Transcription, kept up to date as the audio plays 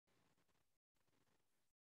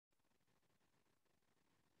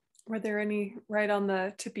Were there any right on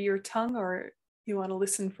the tip of your tongue, or you want to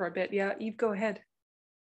listen for a bit? Yeah, Eve, go ahead.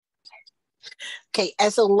 Okay,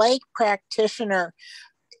 as a lay practitioner,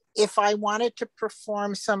 if I wanted to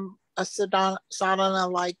perform a sadhana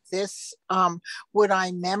like this, would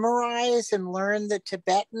I memorize and learn the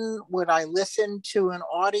Tibetan? Would I listen to an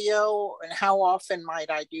audio? And how often might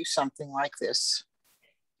I do something like this?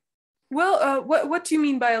 Well, what do you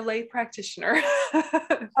mean by a lay practitioner?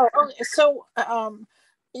 So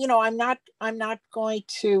you know, I'm not going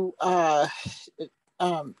to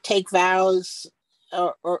take vows,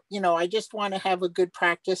 or you know, I just want to have a good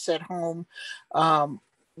practice at home,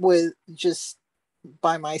 with just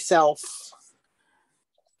by myself.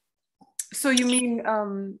 So you mean,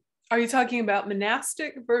 are you talking about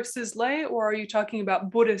monastic versus lay, or are you talking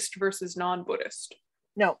about Buddhist versus non-Buddhist?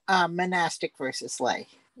 No, monastic versus lay.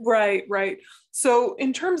 Right, right. So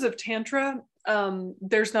in terms of Tantra,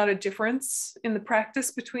 there's not a difference in the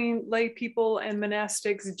practice between lay people and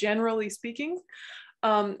monastics, generally speaking.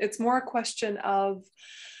 It's more a question of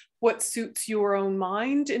what suits your own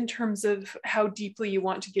mind in terms of how deeply you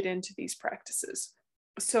want to get into these practices.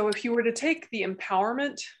 So if you were to take the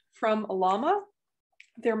empowerment from a lama,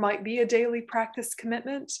 there might be a daily practice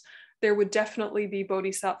commitment. There would definitely be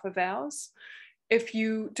bodhisattva vows. If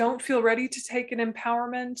you don't feel ready to take an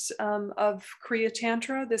empowerment of Kriya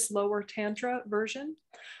Tantra, this lower Tantra version,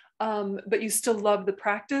 but you still love the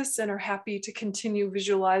practice and are happy to continue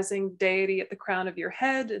visualizing deity at the crown of your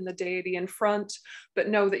head and the deity in front, but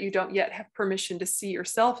know that you don't yet have permission to see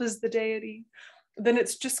yourself as the deity, then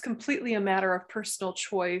it's just completely a matter of personal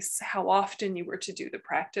choice how often you were to do the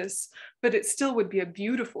practice, but it still would be a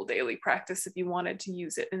beautiful daily practice if you wanted to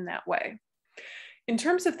use it in that way. In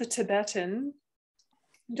terms of the Tibetan,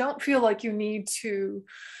 don't feel like you need to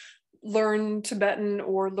learn Tibetan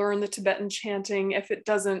or learn the Tibetan chanting if it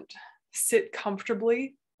doesn't sit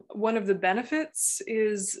comfortably. One of the benefits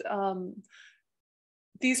is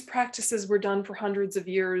these practices were done for hundreds of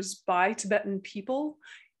years by Tibetan people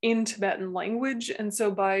in Tibetan language. And so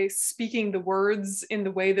by speaking the words in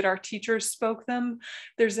the way that our teachers spoke them,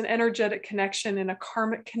 there's an energetic connection and a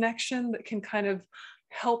karmic connection that can kind of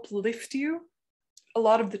help lift you. A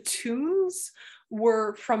lot of the tunes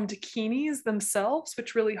were from dakinis themselves,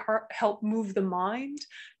 which really help move the mind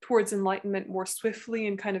towards enlightenment more swiftly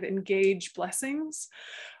and kind of engage blessings.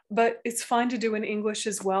 But it's fine to do in English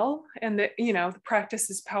as well. And that, you know, the practice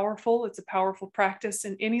is powerful. It's a powerful practice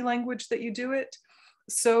in any language that you do it.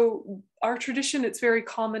 So our tradition, it's very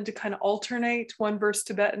common to kind of alternate one verse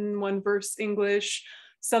Tibetan, one verse English.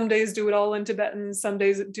 Some days do it all in Tibetan, some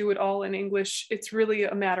days do it all in English. It's really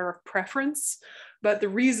a matter of preference. But the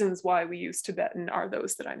reasons why we use Tibetan are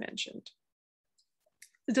those that I mentioned.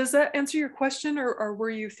 Does that answer your question, or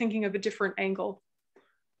were you thinking of a different angle?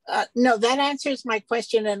 No, that answers my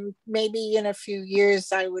question. And maybe in a few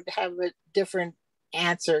years, I would have a different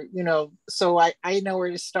answer, you know, so I know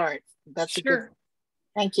where to start. That's sure. A good.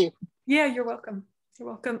 Thank you. Yeah, you're welcome. You're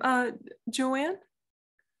welcome. Joanne?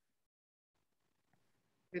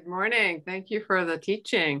 Good morning. Thank you for the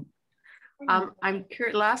teaching. I'm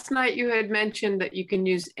curious, last night you had mentioned that you can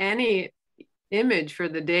use any image for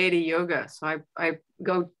the deity yoga. So I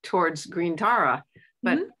go towards green Tara,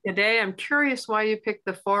 but today I'm curious why you picked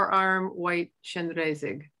the four-arm white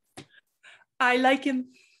Chenrezig. I like him.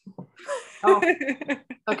 Oh,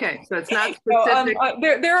 okay, so it's not specific.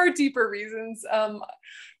 There are deeper reasons.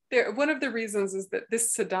 One of the reasons is that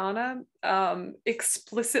this sadhana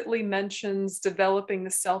explicitly mentions developing the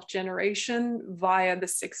self-generation via the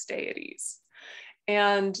 6 deities.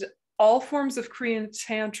 And all forms of Korean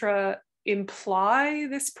Tantra imply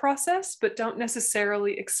this process, but don't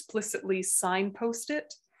necessarily explicitly signpost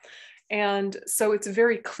it. And so it's a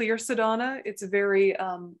very clear sadhana. It's a very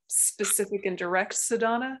specific and direct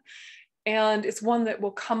sadhana. And it's one that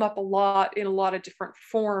will come up a lot in a lot of different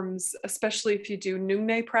forms, especially if you do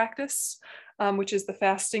Nungne practice, which is the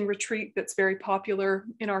fasting retreat that's very popular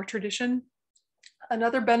in our tradition.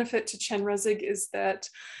 Another benefit to Chenrezig is that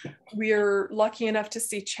we are lucky enough to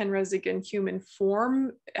see Chenrezig in human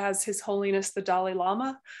form as His Holiness the Dalai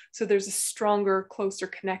Lama. So there's a stronger, closer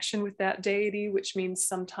connection with that deity, which means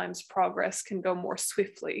sometimes progress can go more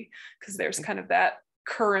swiftly because there's kind of that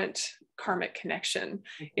current karmic connection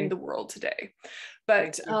in the world today.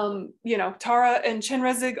 But you know, Tara and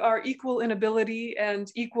Chenrezig are equal in ability and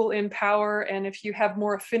equal in power. And if you have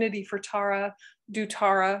more affinity for Tara, do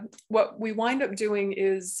Tara. What we wind up doing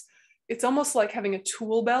is it's almost like having a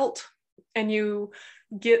tool belt, and you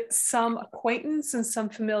get some acquaintance and some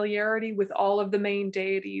familiarity with all of the main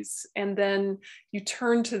deities, and then you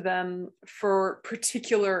turn to them for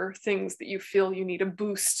particular things that you feel you need a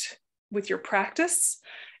boost with your practice.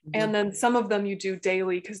 And then some of them you do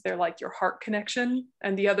daily because they're like your heart connection,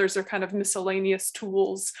 and the others are kind of miscellaneous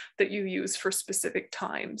tools that you use for specific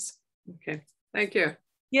times. Okay, thank you.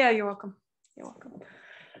 Yeah, you're welcome. You're welcome.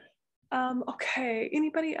 Okay,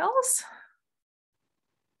 anybody else?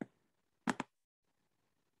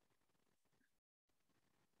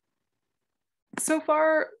 So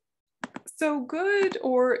far, so good,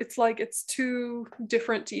 or it's like it's too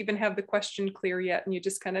different to even have the question clear yet, and you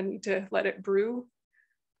just kind of need to let it brew?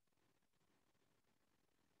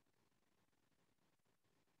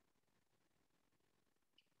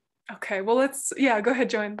 Okay, well, yeah, go ahead,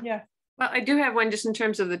 Joanne. Yeah. Well, I do have one just in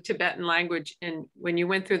terms of the Tibetan language. And when you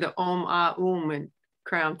went through the Om, Ah, and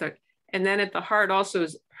crown, and then at the heart also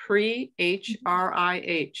is Hrih,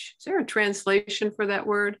 H-R-I-H. Is there a translation for that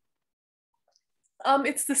word?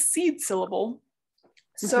 It's the seed syllable.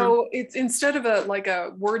 So it's instead of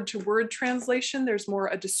a word-to-word translation, there's more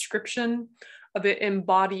a description of it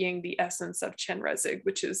embodying the essence of Chenrezig,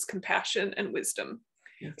 which is compassion and wisdom.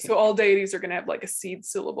 Okay. So all deities are going to have like a seed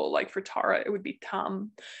syllable, like for Tara, it would be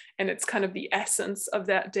Tam, and it's kind of the essence of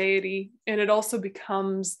that deity. And it also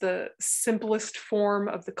becomes the simplest form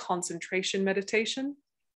of the concentration meditation.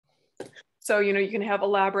 So, you can have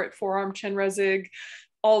elaborate Four-Arm Chenrezig,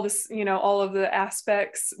 all this, all of the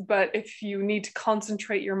aspects, but if you need to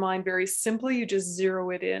concentrate your mind very simply, you just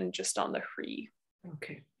zero it in just on the Hrih.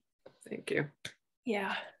 Okay, thank you.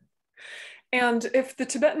 Yeah. And if the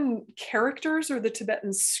Tibetan characters or the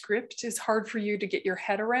Tibetan script is hard for you to get your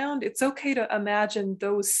head around, it's okay to imagine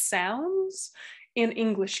those sounds in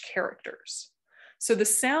English characters. So the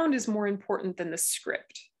sound is more important than the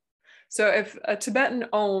script. So if a Tibetan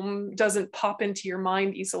Om doesn't pop into your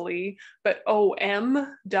mind easily, but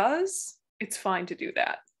OM does, it's fine to do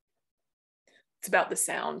that. It's about the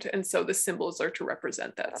sound. And so the symbols are to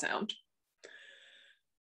represent that sound.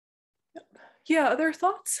 Yeah, other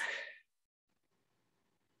thoughts?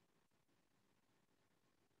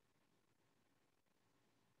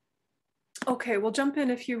 Okay, we'll jump in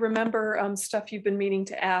if you remember stuff you've been meaning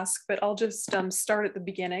to ask, but I'll just start at the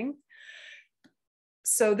beginning.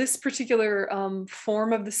 So this particular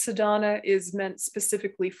form of the sadhana is meant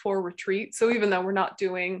specifically for retreat. So even though we're not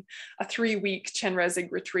doing a 3-week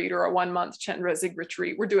Chenrezig retreat or a 1-month Chenrezig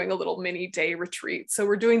retreat, we're doing a little mini day retreat. So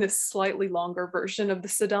we're doing this slightly longer version of the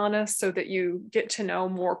sadhana so that you get to know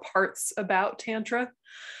more parts about Tantra.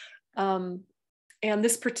 And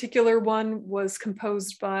this particular one was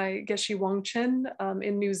composed by Geshe Wangchen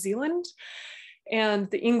in New Zealand. And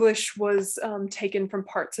the English was taken from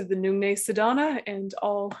parts of the Nungne Sadhana, and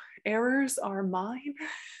all errors are mine.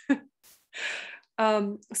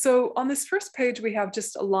 So on this first page, we have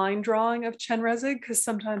just a line drawing of Chenrezig, because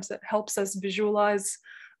sometimes it helps us visualize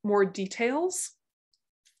more details.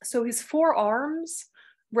 So his 4 arms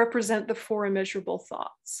represent the 4 immeasurable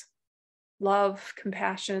thoughts: love,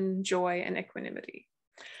 compassion, joy, and equanimity.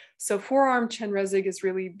 So 4-Arm Chenrezig is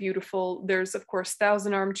really beautiful. There's, of course,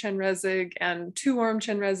 1,000-arm Chenrezig and 2-arm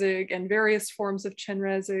Chenrezig and various forms of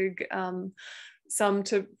Chenrezig, some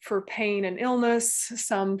for pain and illness,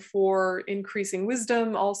 some for increasing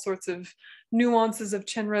wisdom, all sorts of nuances of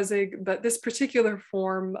Chenrezig. But this particular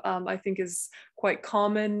form, I think, is quite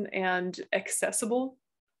common and accessible.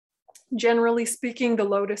 Generally speaking, the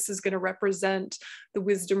lotus is going to represent the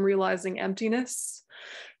wisdom realizing emptiness.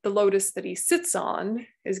 The lotus that he sits on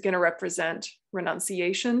is going to represent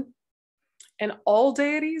renunciation. And all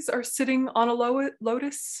deities are sitting on a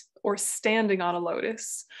lotus or standing on a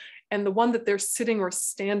lotus. And the one that they're sitting or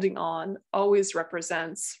standing on always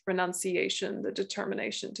represents renunciation, the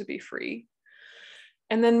determination to be free.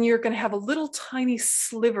 And then you're going to have a little tiny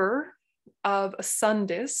sliver of a sun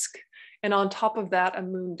disk, and on top of that, a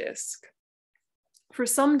moon disk. For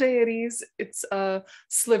some deities, it's a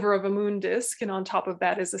sliver of a moon disk, and on top of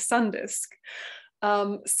that is a sun disk.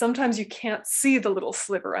 Sometimes you can't see the little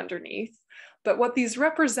sliver underneath, but what these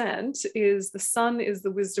represent is the sun is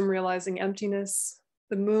the wisdom realizing emptiness,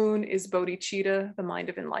 the moon is bodhicitta, the mind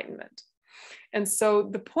of enlightenment. And so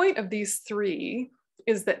the point of these 3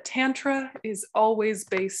 is that Tantra is always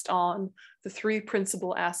based on the 3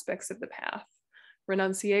 principal aspects of the path: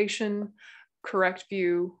 renunciation, correct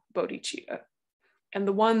view, bodhicitta. And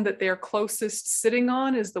the one that they're closest sitting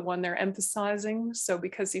on is the one they're emphasizing. So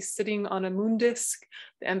because he's sitting on a moon disk,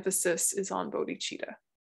 the emphasis is on bodhicitta.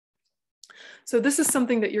 So this is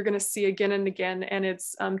something that you're going to see again and again, and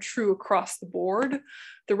it's true across the board.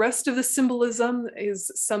 The rest of the symbolism is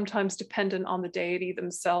sometimes dependent on the deity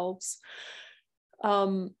themselves.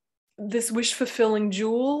 This wish-fulfilling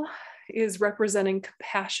jewel is representing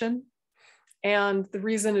compassion. And the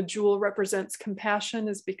reason a jewel represents compassion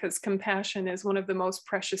is because compassion is one of the most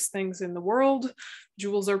precious things in the world.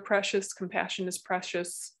 Jewels are precious, compassion is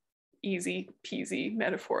precious. Easy peasy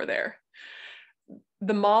metaphor there.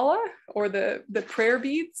 The mala, or the prayer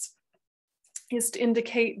beads, is to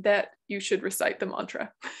indicate that you should recite the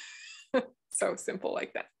mantra. So simple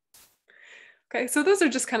like that. Okay, so those are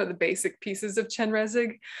just kind of the basic pieces of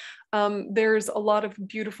Chenrezig. There's a lot of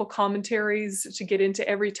beautiful commentaries to get into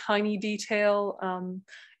every tiny detail.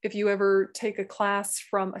 If you ever take a class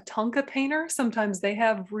from a Thangka painter, sometimes they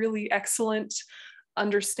have really excellent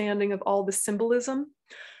understanding of all the symbolism,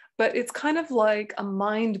 but it's kind of like a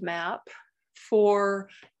mind map for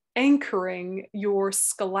anchoring your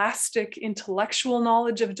scholastic intellectual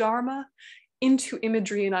knowledge of Dharma into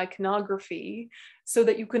imagery and iconography, so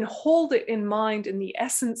that you can hold it in mind in the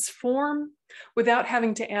essence form without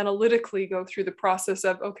having to analytically go through the process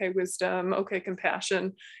of, okay, wisdom, okay,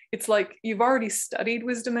 compassion. It's like you've already studied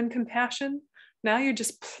wisdom and compassion. Now you're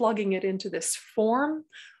just plugging it into this form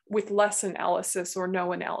with less analysis or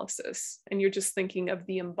no analysis. And you're just thinking of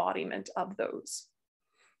the embodiment of those.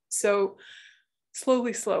 So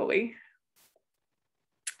slowly, slowly.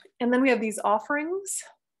 And then we have these offerings.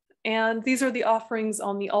 And these are the offerings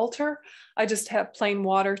on the altar. I just have plain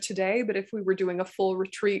water today, but if we were doing a full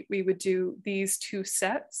retreat, we would do these 2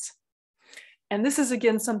 sets. And this is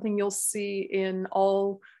again something you'll see in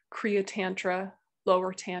all Kriya Tantra,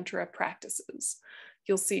 lower Tantra practices.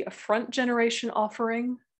 You'll see a front generation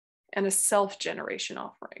offering and a self generation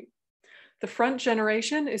offering. The front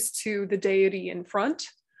generation is to the deity in front.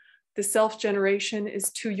 The self generation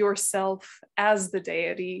is to yourself as the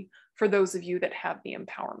deity, for those of you that have the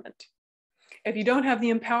empowerment. If you don't have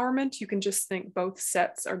the empowerment, you can just think both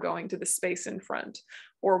sets are going to the space in front,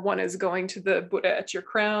 or one is going to the Buddha at your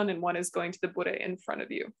crown and one is going to the Buddha in front of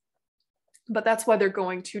you. But that's why they're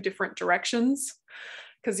going 2 different directions,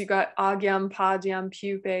 because you got Agyam, Padyam,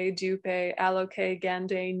 Pupe, Dupe, Aloke,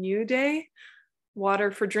 Gande, Nude, water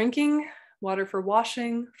for drinking, water for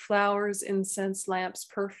washing, flowers, incense, lamps,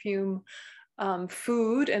 perfume,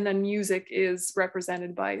 food, and then music is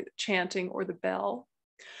represented by chanting or the bell,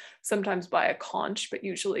 sometimes by a conch, but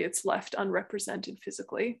usually it's left unrepresented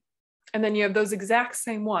physically. And then you have those exact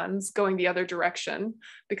same ones going the other direction,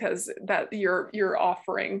 because that you're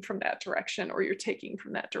offering from that direction or you're taking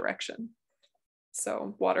from that direction.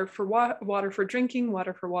 So water for drinking,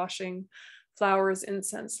 water for washing, flowers,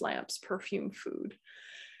 incense, lamps, perfume, food.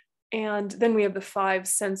 And then we have the 5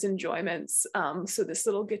 sense enjoyments. So this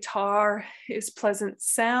little guitar is pleasant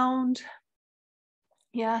sound.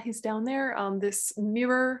 Yeah, he's down there. This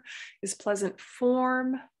mirror is pleasant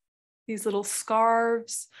form. These little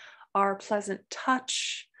scarves are pleasant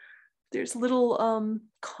touch. There's little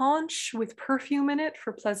conch with perfume in it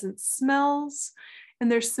for pleasant smells. And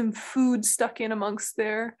there's some food stuck in amongst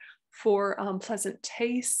there for pleasant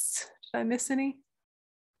tastes. Did I miss any?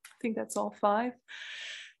 I think that's all 5.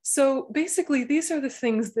 So basically, these are the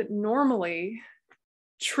things that normally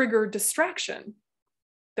trigger distraction,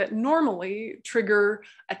 that normally trigger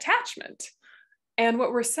attachment. And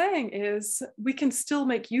what we're saying is we can still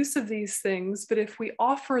make use of these things, but if we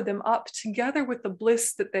offer them up together with the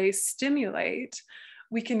bliss that they stimulate,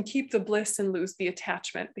 we can keep the bliss and lose the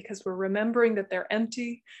attachment, because we're remembering that they're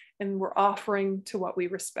empty and we're offering to what we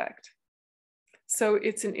respect. So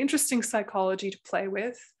it's an interesting psychology to play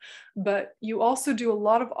with, but you also do a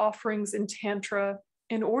lot of offerings in Tantra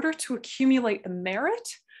in order to accumulate the merit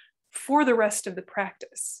for the rest of the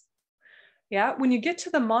practice. Yeah, when you get to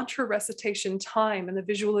the mantra recitation time and the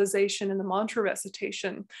visualization and the mantra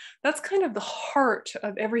recitation, that's kind of the heart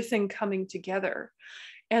of everything coming together.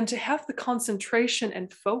 And to have the concentration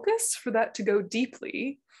and focus for that to go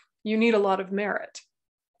deeply, you need a lot of merit.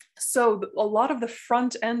 So a lot of the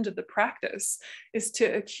front end of the practice is to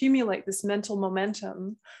accumulate this mental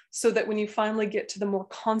momentum so that when you finally get to the more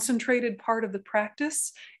concentrated part of the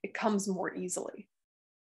practice, it comes more easily.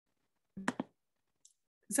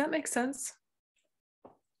 Does that make sense?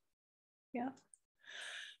 Yeah.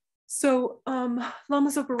 So Lama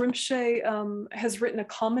Zopa Rinpoche has written a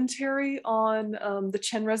commentary on the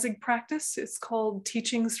Chenrezig practice. It's called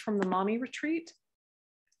Teachings from the Mani Retreat.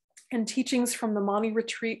 And Teachings from the Mani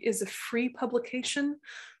Retreat is a free publication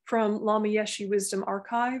from Lama Yeshe Wisdom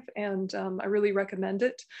Archive, and I really recommend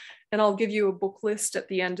it. And I'll give you a book list at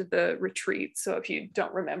the end of the retreat, so if you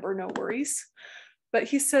don't remember, no worries. But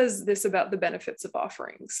he says this about the benefits of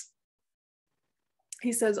offerings.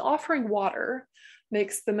 He says, offering water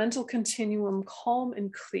makes the mental continuum calm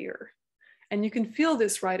and clear, and you can feel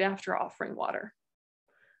this right after offering water.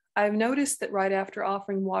 I've noticed that right after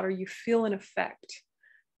offering water, you feel an effect.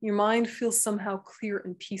 Your mind feels somehow clear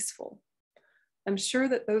and peaceful. I'm sure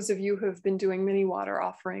that those of you who have been doing many water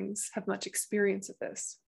offerings have much experience of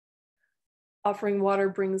this. Offering water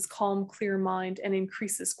brings calm, clear mind and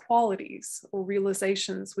increases qualities or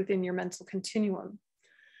realizations within your mental continuum.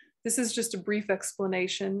 This is just a brief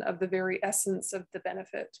explanation of the very essence of the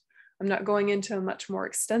benefit. I'm not going into a much more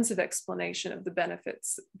extensive explanation of the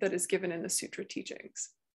benefits that is given in the sutra teachings.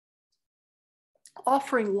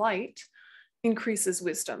 Offering light increases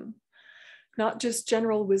wisdom, not just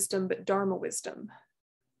general wisdom, but Dharma wisdom.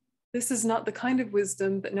 This is not the kind of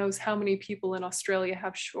wisdom that knows how many people in Australia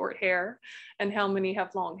have short hair and how many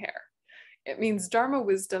have long hair. It means Dharma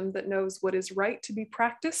wisdom that knows what is right to be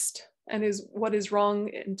practiced and what is wrong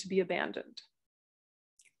and to be abandoned.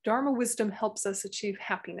 Dharma wisdom helps us achieve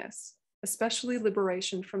happiness, especially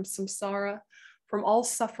liberation from samsara, from all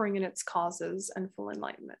suffering and its causes, and full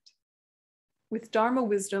enlightenment. With Dharma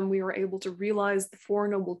wisdom, we are able to realize the Four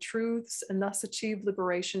Noble Truths and thus achieve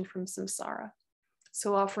liberation from samsara.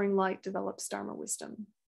 So offering light develops Dharma wisdom.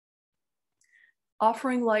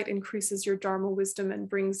 Offering light increases your Dharma wisdom and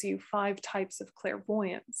brings you 5 types of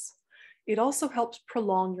clairvoyance. It also helps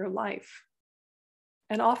prolong your life.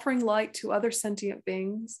 And offering light to other sentient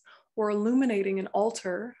beings or illuminating an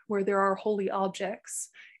altar where there are holy objects,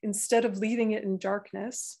 instead of leaving it in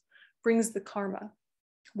darkness, brings the karma,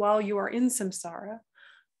 while you are in samsara,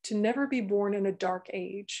 to never be born in a dark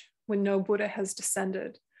age when no Buddha has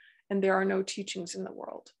descended and there are no teachings in the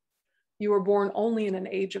world. You are born only in an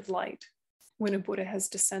age of light when a Buddha has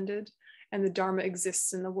descended and the Dharma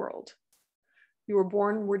exists in the world. You are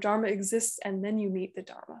born where Dharma exists and then you meet the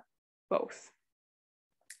Dharma, both.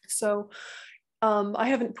 So I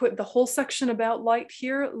haven't put the whole section about light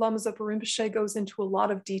here. Lama Zopa Rinpoche goes into a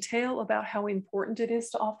lot of detail about how important it is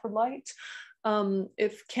to offer light.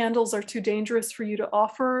 If candles are too dangerous for you to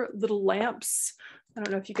offer, little lamps, I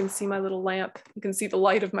don't know if you can see my little lamp. You can see the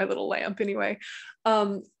light of my little lamp anyway.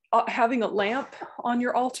 Having a lamp on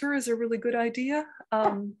your altar is a really good idea.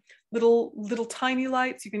 Little tiny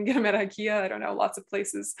lights, you can get them at IKEA, I don't know, lots of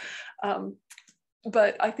places.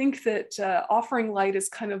 But I think that offering light is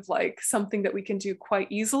kind of like something that we can do quite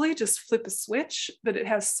easily, just flip a switch, but it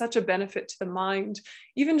has such a benefit to the mind.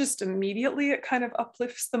 Even just immediately, it kind of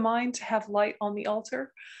uplifts the mind to have light on the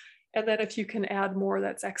altar. And then if you can add more,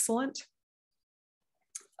 that's excellent.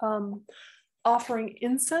 Offering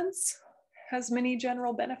incense has many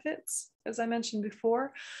general benefits, as I mentioned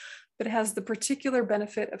before, but it has the particular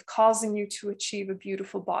benefit of causing you to achieve a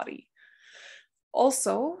beautiful body.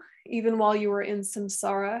 Also, even while you are in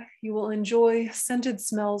samsara, you will enjoy scented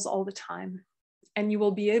smells all the time, and you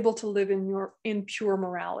will be able to live in pure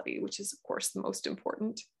morality, which is, of course, the most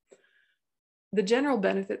important. The general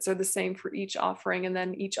benefits are the same for each offering, and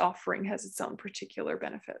then each offering has its own particular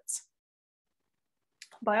benefits.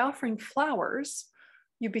 By offering flowers,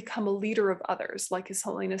 you become a leader of others, like His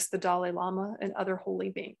Holiness the Dalai Lama and other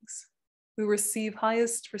holy beings, who receive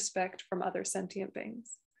highest respect from other sentient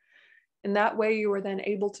beings. In that way, you are then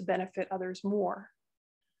able to benefit others more.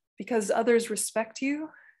 Because others respect you,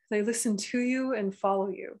 they listen to you and follow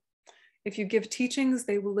you. If you give teachings,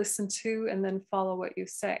 they will listen to and then follow what you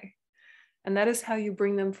say. And that is how you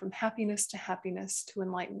bring them from happiness to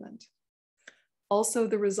enlightenment. Also,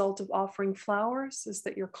 the result of offering flowers is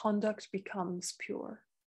that your conduct becomes pure.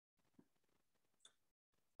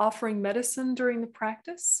 Offering medicine during the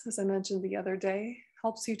practice, as I mentioned the other day,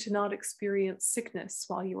 helps you to not experience sickness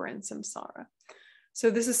while you are in samsara. So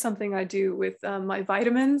this is something I do with my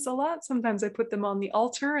vitamins a lot. Sometimes I put them on the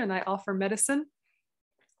altar and I offer medicine.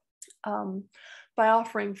 By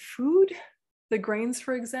offering food, the grains,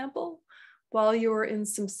 for example, while you are in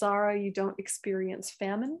samsara, you don't experience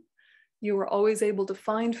famine. You are always able to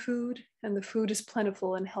find food, and the food is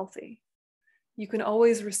plentiful and healthy. You can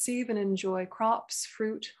always receive and enjoy crops,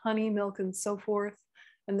 fruit, honey, milk, and so forth,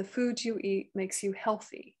 and the food you eat makes you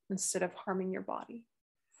healthy instead of harming your body.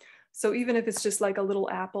 So even if it's just like a little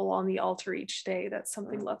apple on the altar each day, that's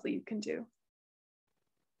something lovely you can do.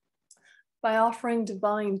 By offering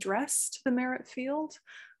divine dress to the merit field,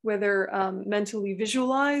 whether mentally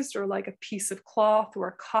visualized or like a piece of cloth or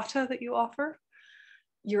a kata that you offer,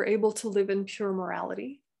 you're able to live in pure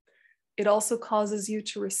morality. It also causes you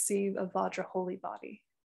to receive a Vajra holy body.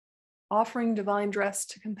 Offering divine dress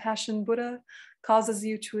to Compassion Buddha causes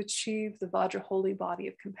you to achieve the Vajra holy body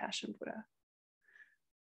of Compassion Buddha.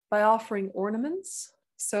 By offering ornaments,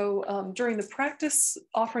 so during the practice,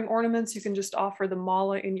 offering ornaments, you can just offer the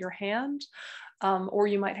mala in your hand, or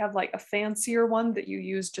you might have like a fancier one that you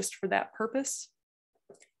use just for that purpose.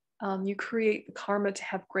 You create the karma to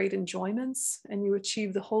have great enjoyments, and you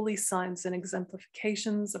achieve the holy signs and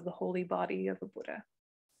exemplifications of the holy body of a Buddha.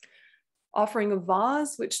 Offering a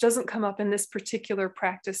vase, which doesn't come up in this particular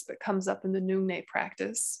practice, but comes up in the Nungne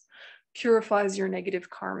practice, purifies your negative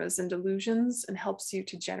karmas and delusions and helps you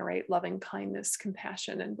to generate loving kindness,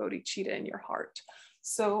 compassion, and bodhicitta in your heart.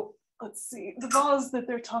 So let's see, the vase that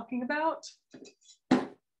they're talking about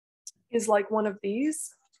is like one of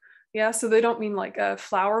these. Yeah, so they don't mean like a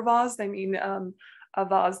flower vase, they mean a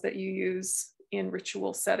vase that you use in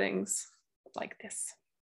ritual settings like this.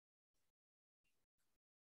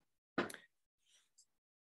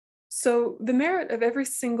 So the merit of every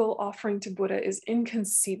single offering to Buddha is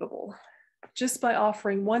inconceivable. Just by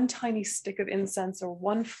offering one tiny stick of incense or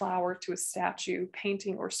one flower to a statue,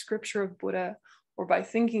 painting, or scripture of Buddha, or by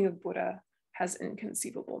thinking of Buddha, has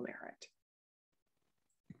inconceivable merit.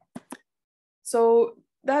 So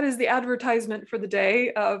that is the advertisement for the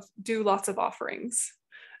day of do lots of offerings.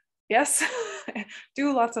 Yes,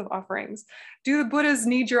 do lots of offerings. Do the Buddhas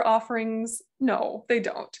need your offerings? No, they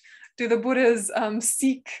don't. Do the Buddhas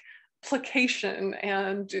seek placation,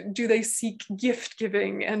 and do they seek gift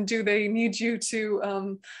giving, and do they need you to,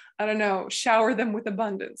 I don't know, shower them with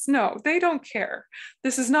abundance? No, they don't care.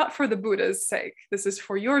 This is not for the Buddha's sake. This is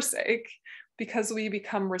for your sake, because we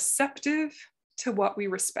become receptive to what we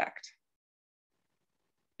respect.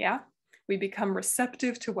 Yeah, we become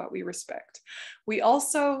receptive to what we respect. We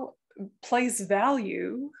also place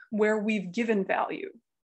value where we've given value.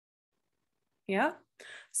 Yeah.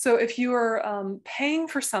 So if you are paying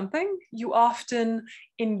for something, you often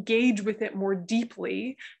engage with it more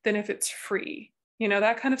deeply than if it's free. You know,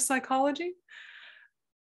 that kind of psychology.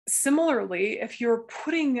 Similarly, if you're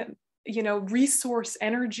putting, you know, resource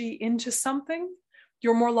energy into something,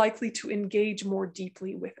 you're more likely to engage more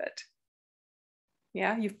deeply with it.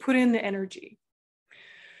 Yeah, you've put in the energy.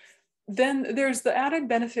 Then there's the added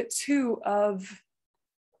benefit too of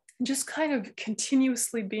just kind of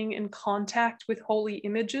continuously being in contact with holy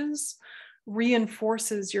images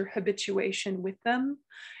reinforces your habituation with them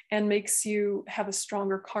and makes you have a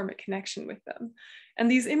stronger karmic connection with them.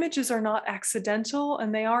 And these images are not accidental,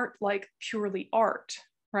 and they aren't like purely art,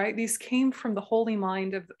 right? These came from the holy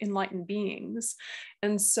mind of enlightened beings.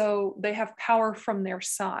 And so they have power from their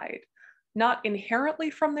side, not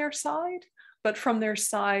inherently from their side, but from their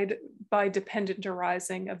side by dependent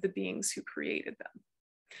arising of the beings who created them.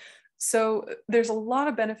 So there's a lot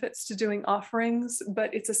of benefits to doing offerings,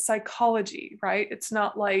 but it's a psychology, right? It's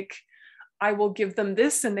not like I will give them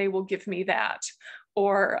this and they will give me that,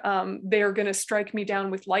 or they're going to strike me down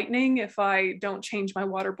with lightning if I don't change my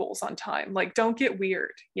water bowls on time. Like, don't get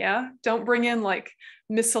weird. Yeah. Don't bring in like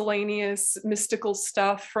miscellaneous mystical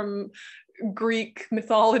stuff from Greek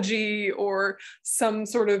mythology or some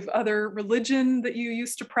sort of other religion that you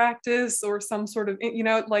used to practice, or some sort of, you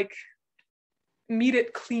know, like, meet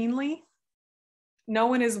it cleanly. No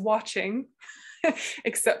one is watching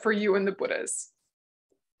except for you and the Buddhas.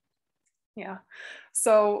 Yeah.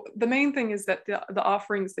 So the main thing is that the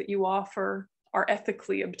offerings that you offer are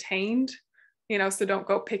ethically obtained, you know, so don't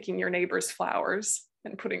go picking your neighbor's flowers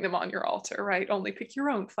and putting them on your altar, right? Only pick your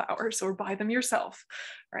own flowers or buy them yourself,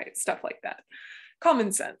 right? Stuff like that.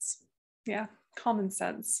 Common sense. Yeah, common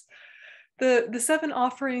sense. The 7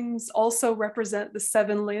 offerings also represent the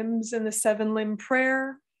 7 limbs in the 7-limb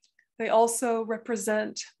prayer. They also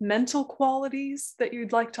represent mental qualities that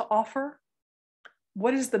you'd like to offer.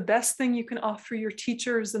 What is the best thing you can offer your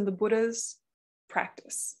teachers and the Buddhas?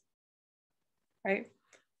 Practice, right?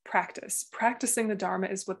 Practice. Practicing the Dharma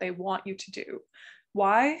is what they want you to do.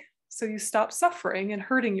 Why? So you stop suffering and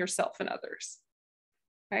hurting yourself and others,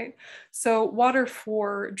 right? So water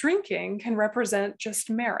for drinking can represent just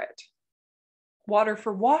merit. Water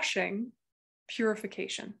for washing,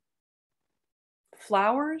 purification.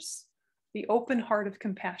 Flowers, the open heart of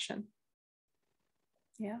compassion.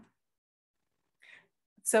 Yeah.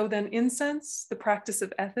 So then incense, the practice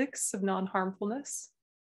of ethics, of non-harmfulness.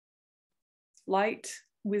 Light,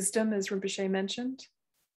 wisdom, as Rinpoche mentioned.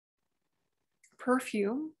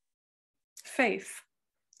 Perfume, faith.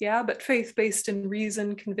 Yeah, but faith based in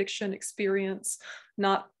reason, conviction, experience,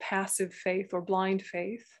 not passive faith or blind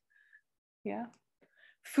faith. Yeah.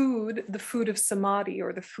 Food, the food of samadhi,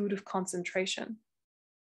 or the food of concentration.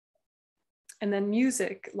 And then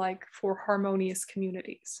music, like for harmonious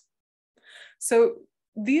communities. So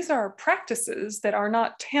these are practices that are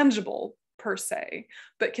not tangible per se,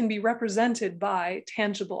 but can be represented by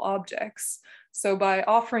tangible objects. So by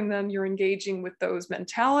offering them, you're engaging with those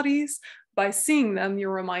mentalities. By seeing them,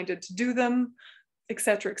 you're reminded to do them,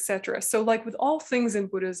 etc., etc. So like with all things in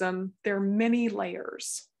Buddhism, there are many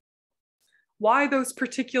layers. Why those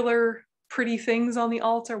particular pretty things on the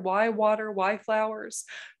altar? Why water? Why flowers?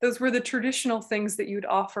 Those were the traditional things that you'd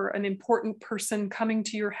offer an important person coming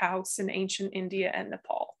to your house in ancient India and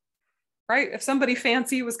Nepal. Right? If somebody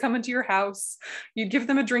fancy was coming to your house, you'd give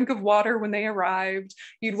them a drink of water when they arrived,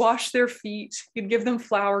 you'd wash their feet, you'd give them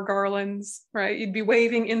flower garlands, right? You'd be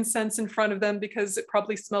waving incense in front of them because it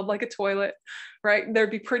probably smelled like a toilet, right? There'd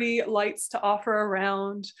be pretty lights to offer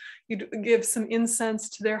around. You'd give some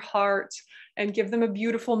incense to their heart and give them a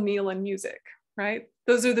beautiful meal and music, right?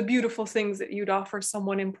 Those are the beautiful things that you'd offer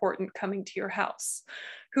someone important coming to your house.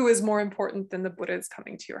 Who is more important than the Buddha's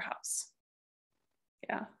coming to your house?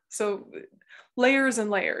 Yeah. So layers and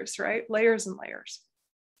layers, right? Layers and layers.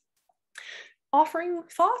 Offering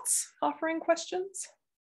thoughts, offering questions.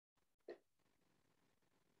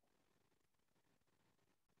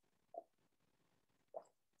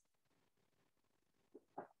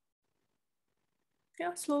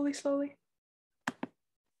 Yeah, slowly, slowly.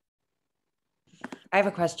 I have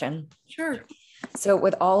a question. Sure. So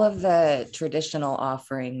with all of the traditional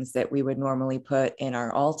offerings that we would normally put in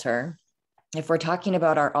our altar, if we're talking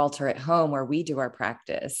about our altar at home where we do our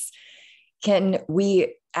practice, can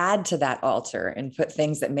we add to that altar and put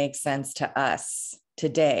things that make sense to us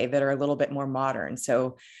today that are a little bit more modern?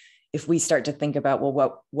 So if we start to think about,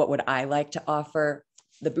 well, what would I like to offer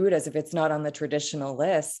the Buddhas? If it's not on the traditional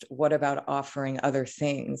list, what about offering other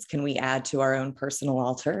things? Can we add to our own personal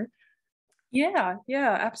altar? Yeah,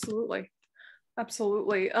 absolutely.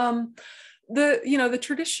 Absolutely. The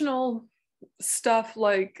traditional stuff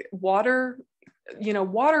like water,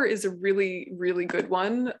 water is a really, really good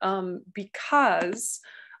one, because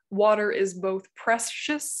water is both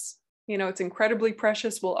precious, it's incredibly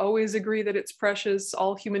precious. We'll always agree that it's precious.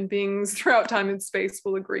 All human beings throughout time and space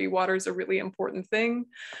will agree water is a really important thing,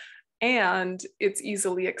 and it's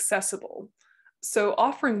easily accessible. So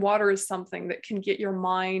offering water is something that can get your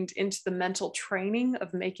mind into the mental training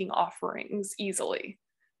of making offerings easily,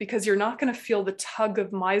 because you're not going to feel the tug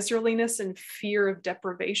of miserliness and fear of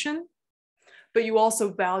deprivation, but you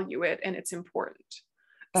also value it and it's important.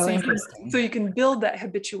 Oh, so you can build that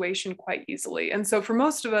habituation quite easily. And so for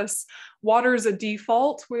most of us, water is a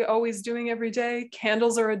default we're always doing every day.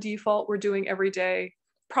 Candles are a default we're doing every day.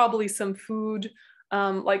 Probably some food.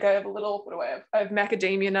 Like I have a little, what do I have? I have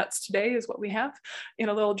macadamia nuts today is what we have in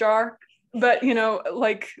a little jar. But,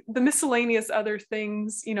 like the miscellaneous other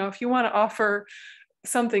things, if you want to offer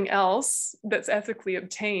something else that's ethically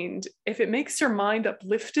obtained, if it makes your mind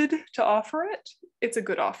uplifted to offer it, it's a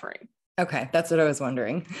good offering. Okay, that's what I was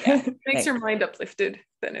wondering. Yeah, if it makes your mind uplifted,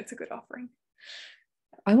 then it's a good offering.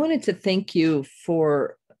 I wanted to thank you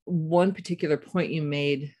for one particular point you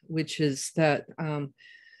made, which is that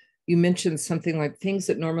you mentioned something like things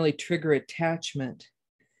that normally trigger attachment.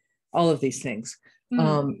 All of these things,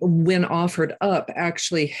 when offered up,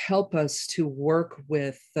 actually help us to work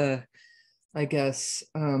with the,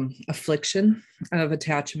 affliction of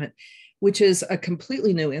attachment, which is a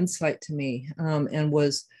completely new insight to me,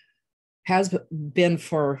 and has been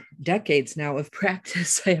for decades now of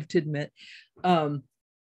practice, I have to admit.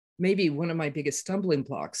 Maybe one of my biggest stumbling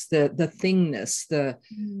blocks, the thingness, the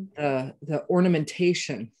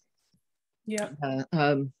ornamentation. Yeah.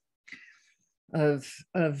 Of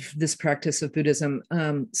this practice of Buddhism.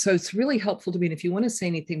 So it's really helpful to me. And if you want to say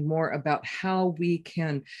anything more about how we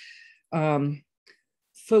can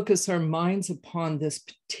focus our minds upon this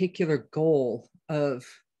particular goal of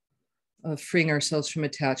freeing ourselves from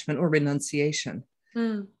attachment or renunciation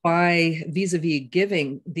by vis-a-vis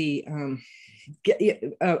giving the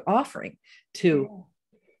offering to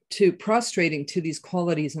prostrating to these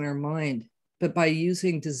qualities in our mind. But by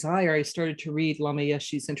using desire, I started to read Lama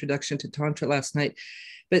Yeshe's Introduction to Tantra last night,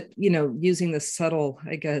 but, using the subtle,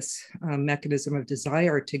 mechanism of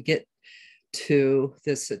desire to get to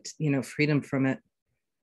this, freedom from it.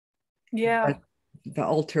 Yeah. The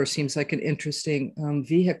altar seems like an interesting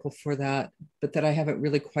vehicle for that, but that I haven't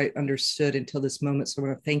really quite understood until this moment. So I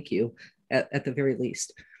want to thank you at the very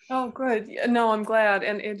least. Oh, good. No, I'm glad.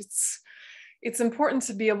 And it's important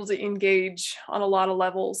to be able to engage on a lot of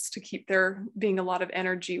levels to keep there being a lot of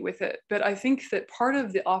energy with it. But I think that part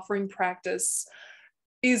of the offering practice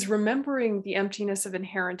is remembering the emptiness of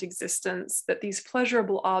inherent existence, that these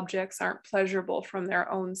pleasurable objects aren't pleasurable from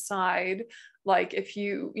their own side. Like if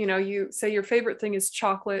you say your favorite thing is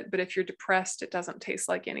chocolate, but if you're depressed, it doesn't taste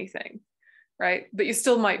like anything, right? But you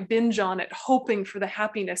still might binge on it, hoping for the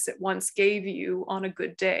happiness it once gave you on a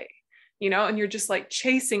good day. And you're just like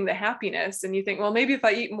chasing the happiness, and you think, well, maybe if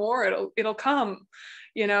I eat more, it'll come,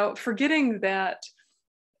 forgetting that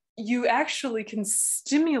you actually can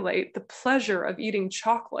stimulate the pleasure of eating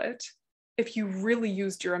chocolate if you really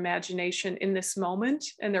used your imagination in this moment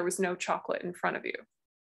and there was no chocolate in front of you.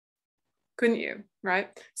 Couldn't you, right?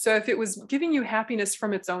 So if it was giving you happiness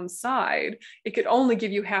from its own side, it could only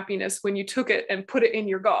give you happiness when you took it and put it in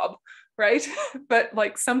your gob, right? But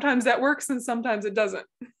like sometimes that works and sometimes it doesn't,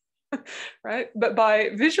 right? But by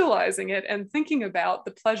visualizing it and thinking about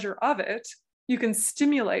the pleasure of it, you can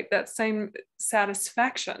stimulate that same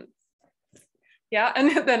satisfaction. Yeah,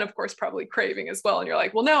 and then of course probably craving as well. And you're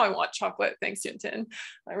like, well, now I want chocolate. Thanks, Yönten.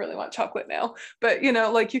 I really want chocolate now. But you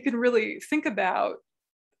know, like you can really think about,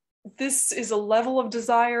 this is a level of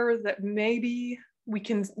desire that maybe we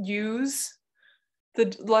can use.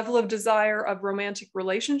 The level of desire of romantic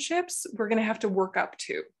relationships, we're going to have to work up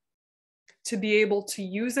to be able to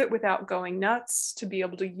use it without going nuts, to be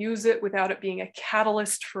able to use it without it being a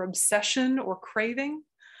catalyst for obsession or craving.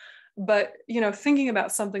 But, you know, thinking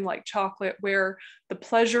about something like chocolate, where the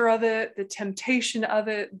pleasure of it, the temptation of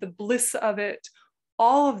it, the bliss of it,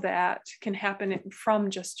 all of that can happen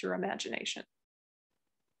from just your imagination.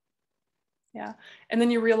 Yeah. And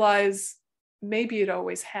then you realize maybe it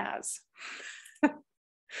always has,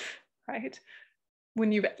 right?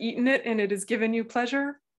 When you've eaten it and it has given you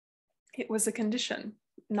pleasure, it was a condition,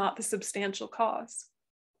 not the substantial cause.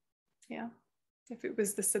 Yeah. If it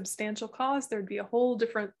was the substantial cause, there'd be a whole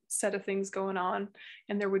different set of things going on,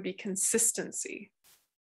 and there would be consistency.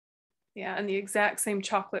 Yeah. And the exact same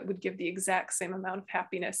chocolate would give the exact same amount of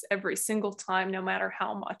happiness every single time, no matter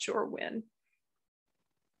how much or when.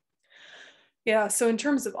 Yeah, so in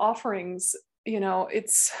terms of offerings, you know,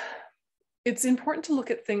 it's important to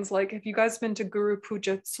look at things like, have you guys been to Guru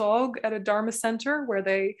Puja Tsog at a Dharma center, where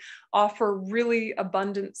they offer really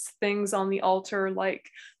abundant things on the altar, like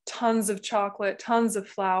tons of chocolate, tons of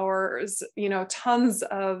flowers, you know, tons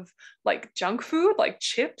of like junk food, like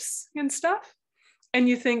chips and stuff. And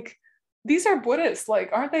you think, these are Buddhists,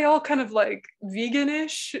 like, aren't they all kind of like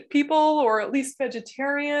veganish people, or at least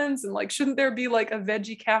vegetarians? And like, shouldn't there be like a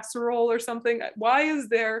veggie casserole or something? Why is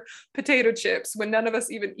there potato chips when none of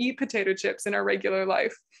us even eat potato chips in our regular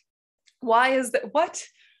life? Why is that? What?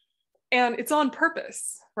 And it's on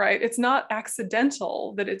purpose, right? It's not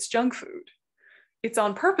accidental that it's junk food. It's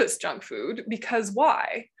on purpose junk food, because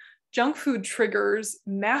why? Junk food triggers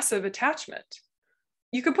massive attachment.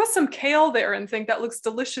 You could put some kale there and think that looks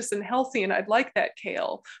delicious and healthy and I'd like that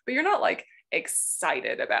kale, but you're not like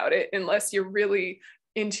excited about it unless you're really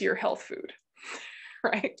into your health food,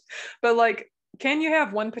 right? But like, can you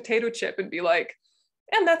have one potato chip and be like,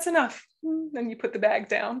 and that's enough? Then you put the bag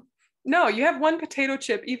down. No, you have one potato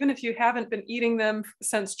chip, even if you haven't been eating them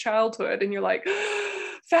since childhood, and you're like,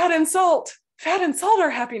 fat and salt are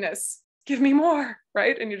happiness. Give me more,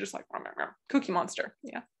 right? And you're just like, Cookie Monster,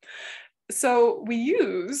 yeah. So we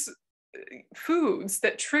use foods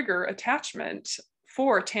that trigger attachment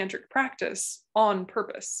for tantric practice on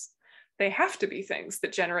purpose. They have to be things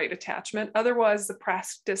that generate attachment, otherwise the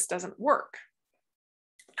practice doesn't work.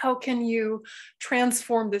 How can you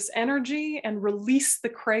transform this energy and release the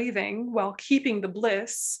craving while keeping the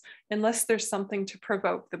bliss, unless there's something to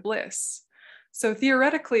provoke the bliss? So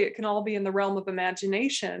theoretically, it can all be in the realm of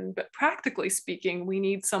imagination, but practically speaking, we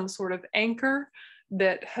need some sort of anchor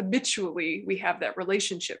that habitually we have that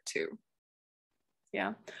relationship to.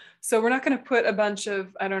 Yeah. So we're not going to put a bunch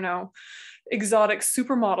of, I don't know, exotic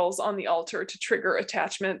supermodels on the altar to trigger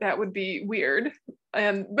attachment. That would be weird.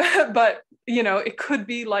 And, but, you know, it could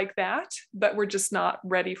be like that, but we're just not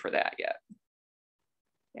ready for that yet.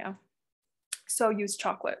 Yeah. So use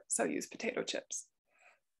chocolate. So use potato chips.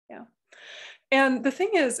 Yeah. And the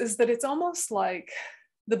thing is that it's almost like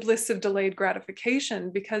the bliss of delayed gratification,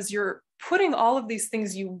 because you're putting all of these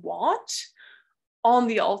things you want on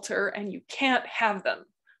the altar and you can't have them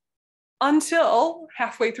until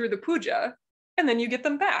halfway through the puja, and then you get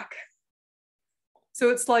them back.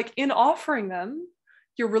 So it's like, in offering them,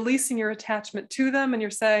 you're releasing your attachment to them, and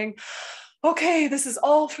you're saying, okay, this is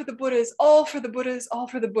all for the Buddhas, all for the Buddhas, all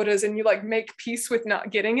for the Buddhas. And you like make peace with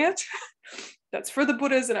not getting it. That's for the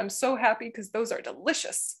Buddhas, and I'm so happy because those are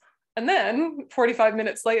delicious. And then 45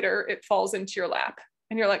 minutes later, it falls into your lap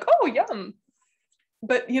and you're like, oh, yum.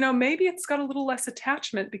 But, you know, maybe it's got a little less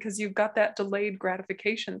attachment because you've got that delayed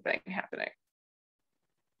gratification thing happening.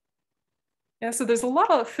 Yeah, so there's a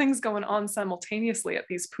lot of things going on simultaneously at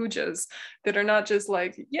these pujas that are not just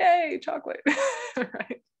like, yay, chocolate,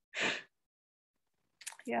 right?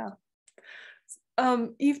 Yeah.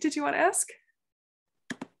 Eve, did you want to ask?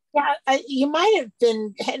 Yeah, you might have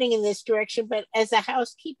been heading in this direction, but as a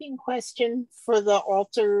housekeeping question for the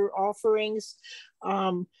altar offerings,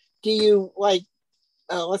 do you like,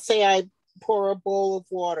 let's say I pour a bowl of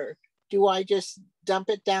water. do I just dump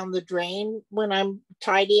it down the drain when I'm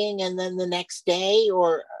tidying and then the next day?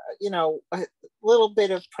 Or, a little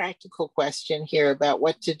bit of practical question here about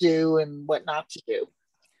what to do and what not to do.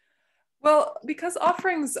 Well, because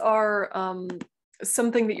offerings are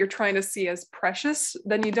something that you're trying to see as precious,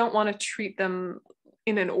 then you don't want to treat them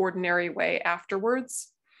in an ordinary way afterwards.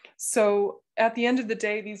 So at the end of the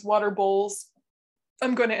day, these water bowls,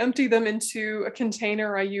 I'm going to empty them into a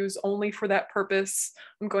container I use only for that purpose.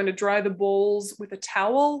 I'm going to dry the bowls with a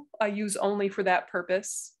towel I use only for that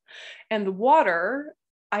purpose. And the water,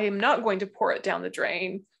 I am not going to pour it down the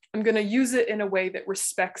drain. I'm going to use it in a way that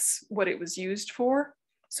respects what it was used for.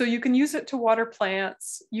 So you can use it to water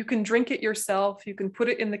plants. You can drink it yourself. You can put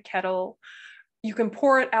it in the kettle. You can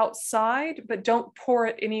pour it outside, but don't pour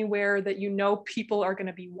it anywhere that people are going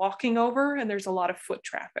to be walking over and there's a lot of foot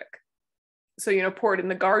traffic. So, pour it in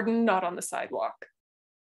the garden, not on the sidewalk,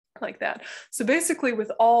 like that. So basically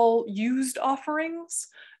with all used offerings,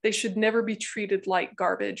 they should never be treated like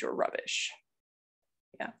garbage or rubbish.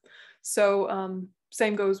 Yeah. So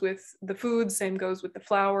same goes with the food, same goes with the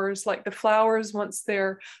flowers. Like the flowers, once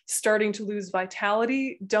they're starting to lose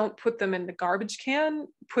vitality, don't put them in the garbage can,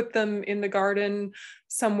 put them in the garden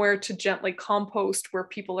somewhere to gently compost where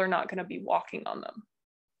people are not going to be walking on them.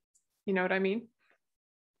 You know what I mean?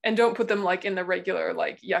 And don't put them like in the regular,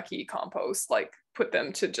 like yucky compost, like put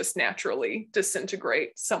them to just naturally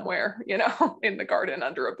disintegrate somewhere, in the garden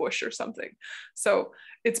under a bush or something. So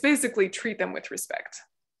it's basically treat them with respect.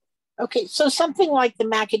 Okay, so something like the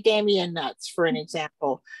macadamia nuts, for an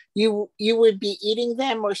example, you would be eating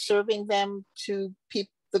them or serving them to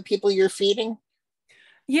the people you're feeding?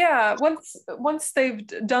 Yeah, once they've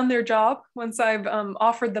done their job, once I've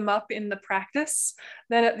offered them up in the practice,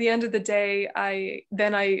 then at the end of the day, I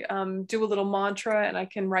do a little mantra and I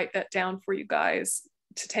can write that down for you guys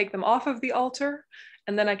to take them off of the altar,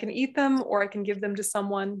 and then I can eat them or I can give them to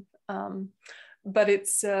someone. But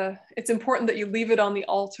it's important that you leave it on the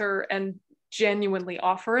altar and genuinely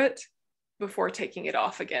offer it before taking it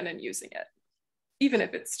off again and using it, even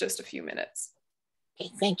if it's just a few minutes.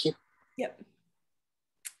 Okay, thank you. Yep.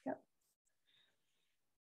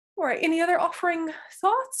 All right, any other offering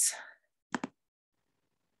thoughts?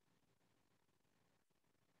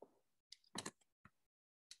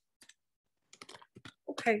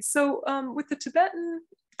 Okay, so with the Tibetan,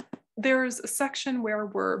 there's a section where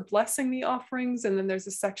we're blessing the offerings, and then there's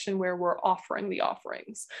a section where we're offering the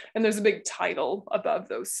offerings. And there's a big title above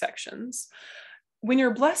those sections. When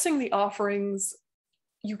you're blessing the offerings,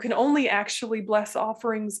 you can only actually bless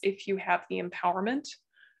offerings if you have the empowerment,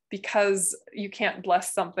 because you can't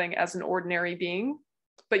bless something as an ordinary being,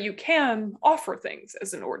 but you can offer things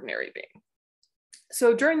as an ordinary being.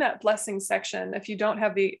 So during that blessing section, if you don't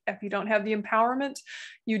have the empowerment,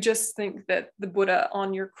 you just think that the Buddha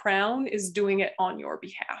on your crown is doing it on your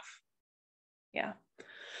behalf. Yeah.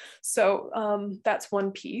 So that's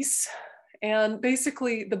one piece. And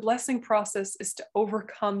basically the blessing process is to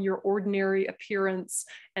overcome your ordinary appearance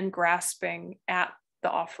and grasping at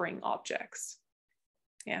the offering objects.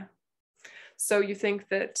 Yeah. So you think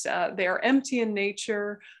that they are empty in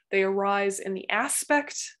nature, they arise in the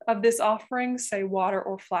aspect of this offering, say water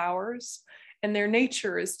or flowers, and their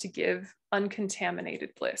nature is to give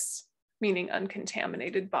uncontaminated bliss, meaning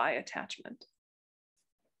uncontaminated by attachment.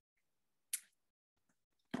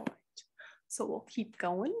 All right, so we'll keep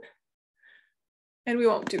going. And we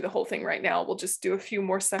won't do the whole thing right now, we'll just do a few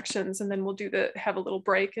more sections and then we'll have a little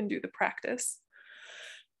break and do the practice.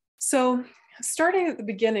 So starting at the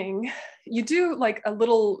beginning, you do like a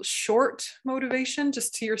little short motivation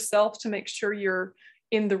just to yourself to make sure you're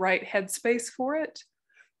in the right headspace for it.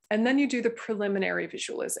 And then you do the preliminary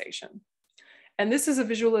visualization. And this is a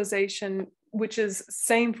visualization which is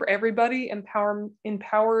same for everybody,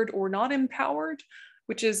 empowered or not empowered,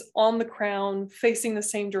 which is on the crown, facing the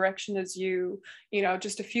same direction as you,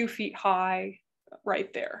 just a few feet high,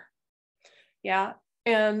 right there. Yeah,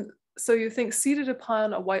 and so you think seated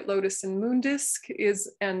upon a white lotus and moon disk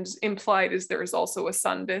and implied is there is also a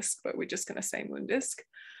sun disk, but we're just going to say moon disk.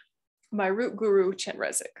 My root guru,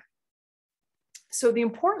 Chenrezig. So the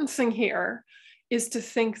important thing here is to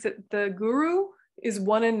think that the guru is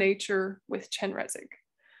one in nature with Chenrezig.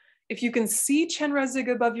 If you can see Chenrezig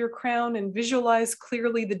above your crown and visualize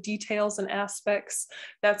clearly the details and aspects,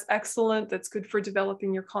 that's excellent. That's good for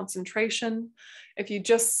developing your concentration. If you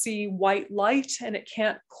just see white light and it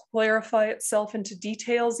can't clarify itself into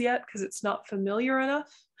details yet because it's not familiar enough,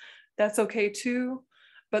 that's okay too.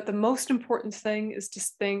 But the most important thing is to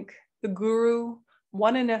think the guru,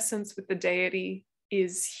 one in essence with the deity,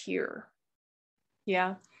 is here.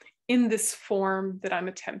 Yeah, in this form that I'm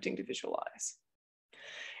attempting to visualize.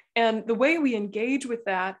 And the way we engage with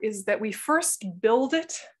that is that we first build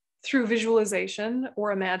it through visualization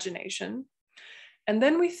or imagination. And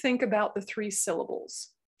then we think about the 3 syllables,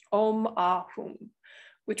 Om, Ah, Hum,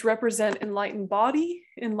 which represent enlightened body,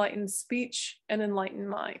 enlightened speech, and enlightened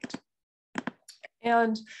mind.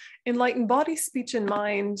 And enlightened body, speech, and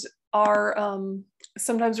mind are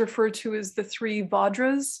sometimes referred to as the 3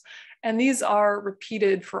 Vajras, and these are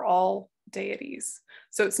repeated for all deities.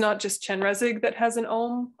 So it's not just Chenrezig that has an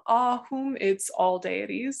Om, Ah, Hum, it's all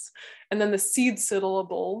deities. And then the seed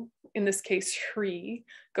syllable, in this case, Hri,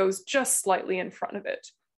 goes just slightly in front of it.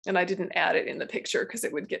 And I didn't add it in the picture because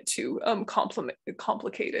it would get too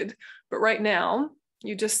complicated. But right now,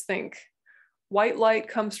 you just think white light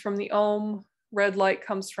comes from the Om, red light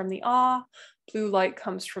comes from the Ah, blue light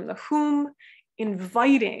comes from the Hum,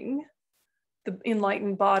 inviting the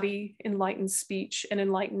enlightened body, enlightened speech, and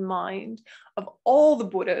enlightened mind of all the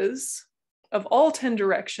Buddhas, of all 10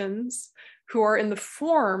 directions, who are in the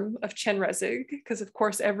form of Chenrezig, because of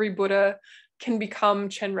course every Buddha can become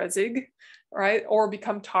Chenrezig, right? Or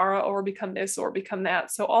become Tara, or become this, or become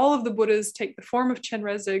that. So all of the Buddhas take the form of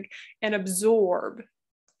Chenrezig and absorb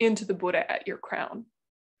into the Buddha at your crown.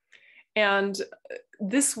 And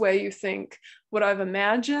this way you think, what I've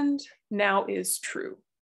imagined now is true.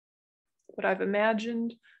 What I've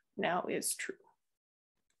imagined now is true.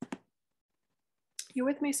 You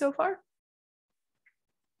with me so far?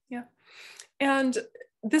 Yeah. And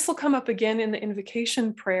this will come up again in the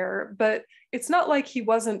invocation prayer, but it's not like he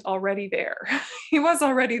wasn't already there. He was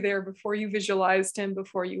already there before you visualized him,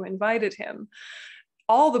 before you invited him.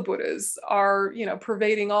 All the Buddhas are,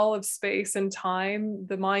 pervading all of space and time.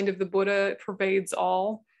 The mind of the Buddha pervades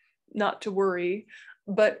all, not to worry,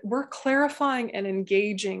 but we're clarifying and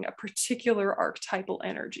engaging a particular archetypal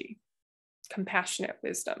energy, compassionate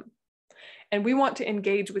wisdom. And we want to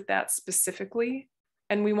engage with that specifically,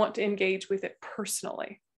 and we want to engage with it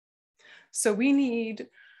personally. So we need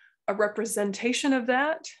a representation of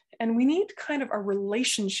that, and we need kind of a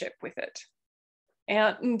relationship with it.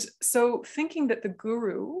 And so thinking that the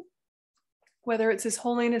guru, whether it's His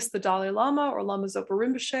Holiness the Dalai Lama or Lama Zopa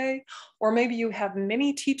Rinpoche, or maybe you have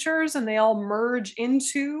many teachers and they all merge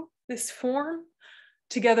into this form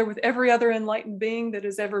together with every other enlightened being that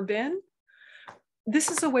has ever been,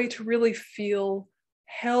 this is a way to really feel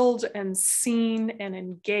held and seen and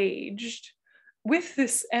engaged with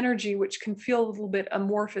this energy, which can feel a little bit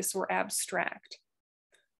amorphous or abstract.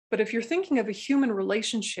 But if you're thinking of a human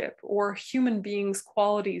relationship or human beings'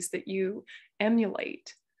 qualities that you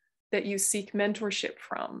emulate, that you seek mentorship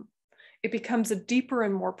from, it becomes a deeper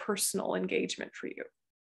and more personal engagement for you.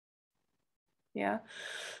 Yeah.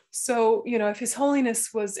 So, if His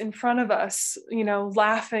Holiness was in front of us,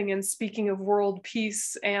 laughing and speaking of world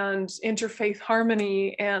peace and interfaith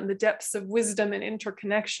harmony and the depths of wisdom and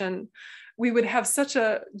interconnection, we would have such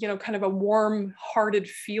a, kind of a warm-hearted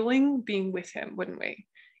feeling being with him, wouldn't we?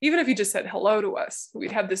 Even if he just said hello to us,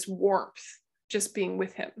 we'd have this warmth just being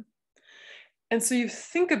with him. And so you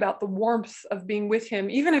think about the warmth of being with him,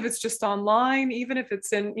 even if it's just online, even if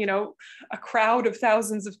it's in, a crowd of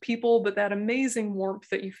thousands of people, but that amazing warmth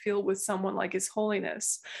that you feel with someone like His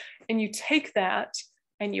Holiness. And you take that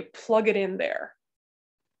and you plug it in there.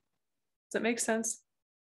 Does that make sense?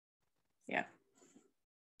 Yeah.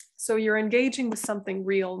 So you're engaging with something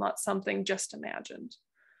real, not something just imagined.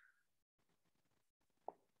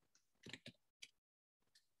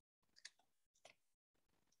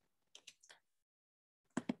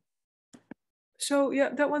 So yeah,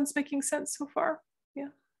 that one's making sense so far. Yeah.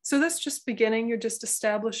 So that's just beginning. You're just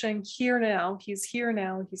establishing here now. He's here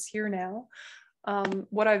now. He's here now.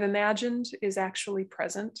 What I've imagined is actually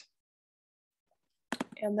present.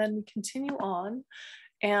 And then we continue on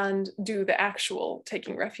and do the actual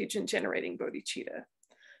taking refuge in generating bodhicitta.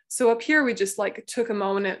 So up here, we just took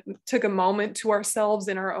a moment to ourselves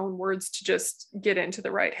in our own words to just get into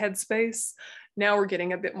the right headspace. Now we're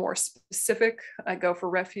getting a bit more specific. I go for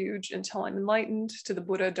refuge until I'm enlightened to the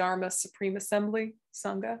Buddha, Dharma, Supreme Assembly,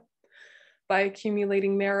 Sangha. By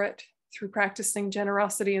accumulating merit through practicing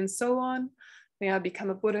generosity and so on, may I become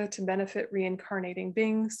a Buddha to benefit reincarnating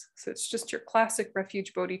beings. So it's just your classic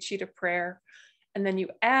refuge bodhicitta prayer. And then you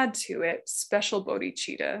add to it special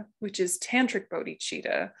bodhicitta, which is tantric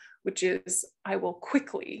bodhicitta, which is I will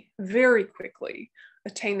quickly, very quickly,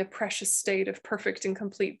 attain the precious state of perfect and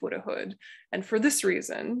complete Buddhahood. And for this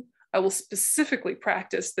reason, I will specifically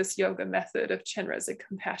practice this yoga method of Chenrezig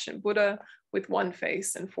Compassion Buddha with one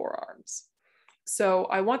face and 4 arms. So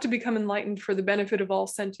I want to become enlightened for the benefit of all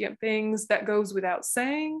sentient beings. That goes without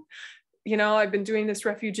saying. I've been doing this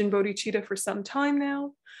refuge in bodhicitta for some time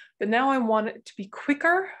now. But now I want it to be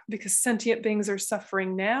quicker because sentient beings are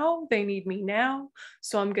suffering now. They need me now.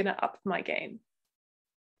 So I'm going to up my game.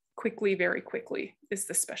 Quickly, very quickly is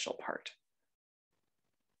the special part.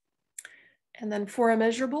 And then 4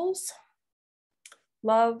 immeasurables: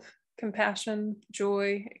 love, compassion,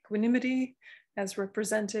 joy, equanimity, as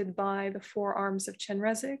represented by the 4 arms of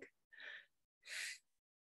Chenrezig.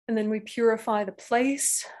 And then we purify the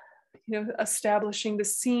place, establishing the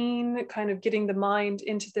scene, kind of getting the mind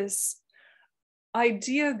into this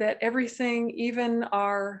idea that everything, even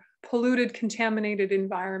our polluted, contaminated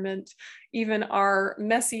environment, even our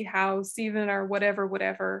messy house, even our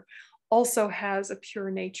whatever, also has a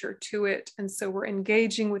pure nature to it. And so we're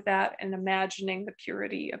engaging with that and imagining the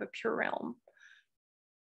purity of a pure realm.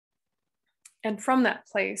 And from that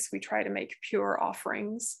place, we try to make pure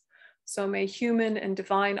offerings. So may human and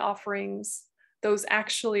divine offerings, those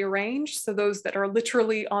actually arranged, so those that are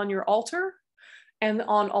literally on your altar and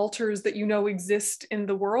on altars that exist in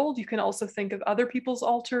the world. You can also think of other people's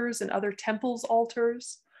altars and other temples'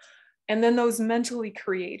 altars. And then those mentally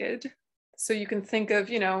created. So you can think of,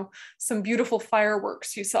 some beautiful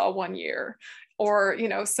fireworks you saw one year, or,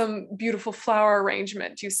 some beautiful flower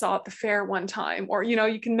arrangement you saw at the fair one time, or,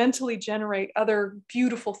 you can mentally generate other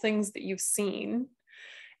beautiful things that you've seen.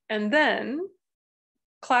 And then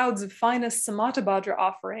clouds of finest Samattabhadra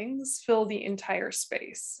offerings fill the entire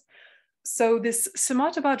space. So this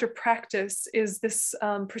Samattabhadra practice is this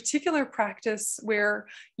particular practice where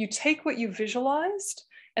you take what you visualized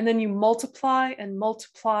and then you multiply and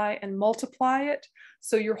multiply and multiply it.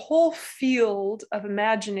 So your whole field of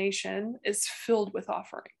imagination is filled with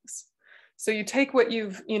offerings. So you take what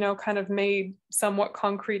you've, kind of made somewhat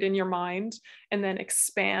concrete in your mind and then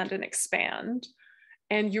expand and expand.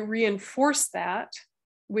 And you reinforce that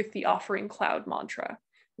with the offering cloud mantra,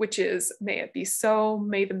 which is, may it be so,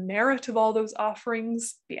 may the merit of all those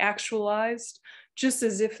offerings be actualized, just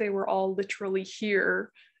as if they were all literally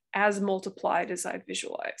here as multiplied as I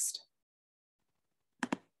visualized.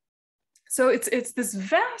 So it's this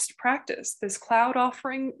vast practice, this cloud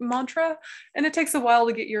offering mantra, and it takes a while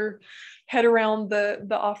to get your head around the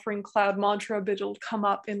offering cloud mantra, but it'll come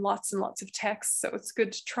up in lots and lots of texts, so it's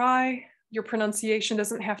good to try. Your pronunciation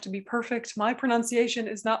doesn't have to be perfect. My pronunciation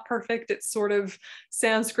is not perfect. It's sort of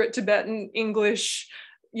Sanskrit, Tibetan, English,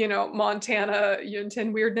 Montana,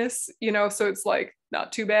 Yönten weirdness, so it's like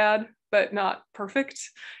not too bad, but not perfect.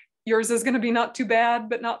 Yours is going to be not too bad,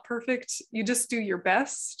 but not perfect. You just do your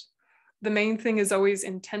best. The main thing is always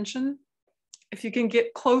intention. If you can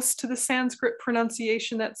get close to the Sanskrit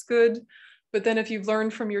pronunciation, that's good. But then if you've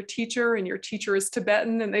learned from your teacher and your teacher is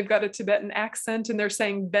Tibetan and they've got a Tibetan accent and they're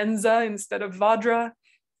saying benza instead of vadra,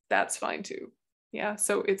 that's fine too. Yeah,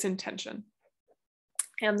 so it's intention.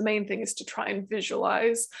 And the main thing is to try and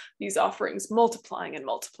visualize these offerings multiplying and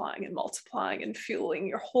multiplying and multiplying and fueling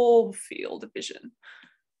your whole field of vision.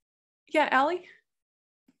 Yeah, Allie?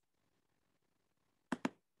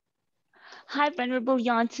 Hi, Venerable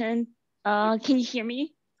Yönten. Can you hear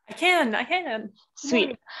me? I can.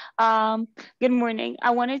 Sweet. Good morning.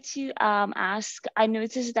 I wanted to ask, I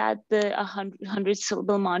noticed that the 100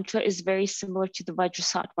 syllable mantra is very similar to the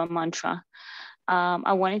Vajrasattva mantra.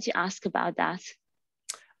 I wanted to ask about that.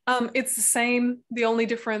 It's the same. The only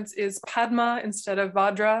difference is Padma instead of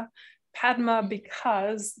Vajra. Padma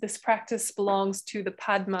because this practice belongs to the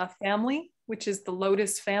Padma family, which is the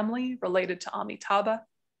lotus family related to Amitabha.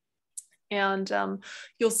 And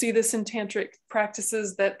you'll see this in tantric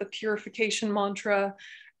practices that the purification mantra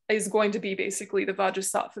is going to be basically the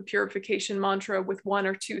Vajrasattva purification mantra with 1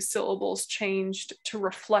 or 2 syllables changed to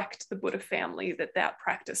reflect the Buddha family that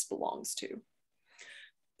practice belongs to.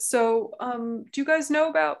 So do you guys know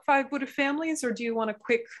about 5 Buddha families, or do you want a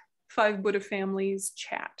quick 5 Buddha families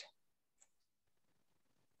chat?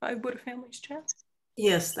 5 Buddha families chat?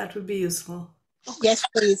 Yes, that would be useful. Okay. Yes,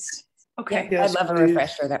 please. Okay. Yeah, I'd love a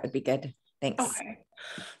refresher. That would be good. Thanks. Okay.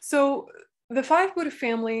 So the 5 Buddha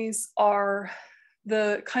families are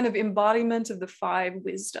the kind of embodiment of the 5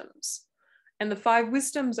 wisdoms. And the 5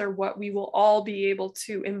 wisdoms are what we will all be able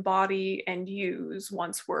to embody and use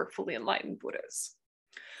once we're fully enlightened Buddhas.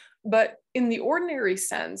 But in the ordinary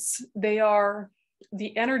sense, they are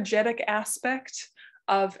the energetic aspect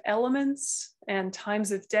of elements and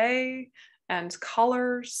times of day and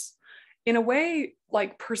colors, in a way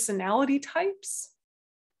like personality types.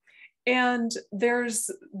 And there's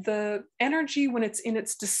the energy when it's in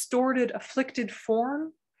its distorted, afflicted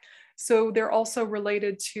form. So they're also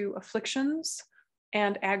related to afflictions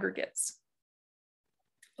and aggregates.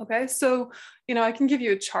 Okay, so, I can give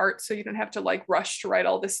you a chart so you don't have to like rush to write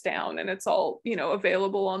all this down, and it's all,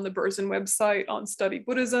 available on the Berzin website on Study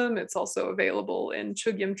Buddhism. It's also available in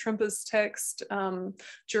Chogyam Trungpa's text,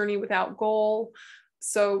 Journey Without Goal.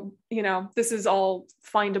 So, this is all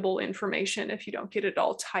findable information if you don't get it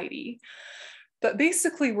all tidy. But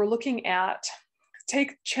basically we're looking at,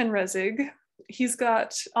 take Chenrezig, he's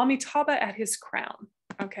got Amitabha at his crown.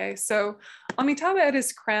 Okay, so Amitabha at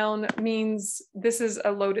his crown means this is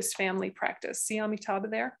a lotus family practice. See Amitabha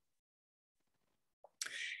there?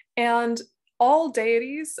 And all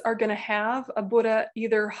deities are going to have a Buddha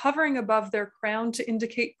either hovering above their crown to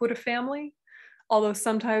indicate Buddha family, although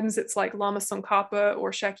sometimes it's like Lama Tsongkhapa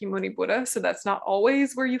or Shakyamuni Buddha, so that's not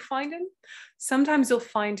always where you find him. Sometimes you'll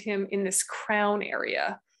find him in this crown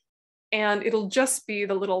area, and it'll just be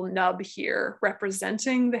the little nub here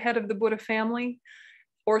representing the head of the Buddha family.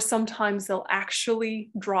 Or sometimes they'll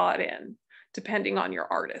actually draw it in, depending on your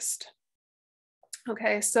artist.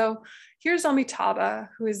 Okay, so here's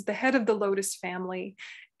Amitabha, who is the head of the lotus family.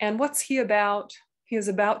 And what's he about? He is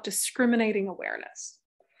about discriminating awareness.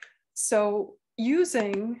 So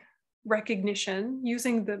using recognition,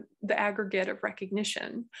 using the aggregate of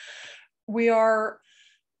recognition, we are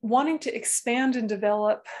wanting to expand and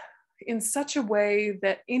develop in such a way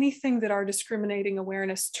that anything that our discriminating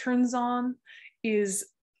awareness turns on is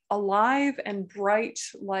alive and bright,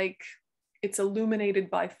 like it's illuminated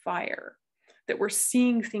by fire, that we're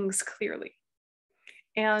seeing things clearly.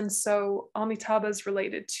 And so Amitabha is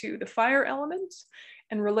related to the fire element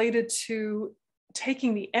and related to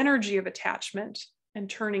taking the energy of attachment and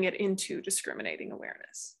turning it into discriminating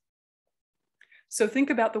awareness. So think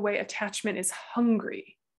about the way attachment is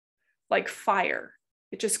hungry, like fire.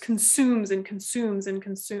 It just consumes and consumes and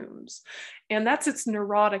consumes. And that's its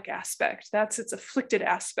neurotic aspect. That's its afflicted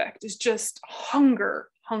aspect, is just hunger,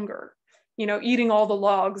 eating all the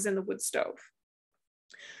logs in the wood stove.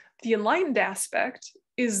 The enlightened aspect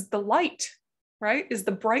is the light, right? Is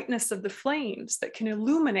the brightness of the flames that can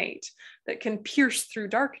illuminate, that can pierce through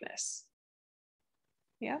darkness.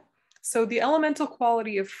 Yeah. So the elemental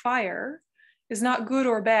quality of fire is not good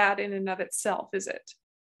or bad in and of itself, is it?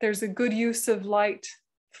 There's a good use of light,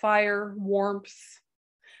 fire, warmth.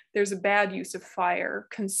 There's a bad use of fire,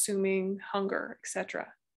 consuming, hunger, etc.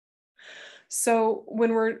 So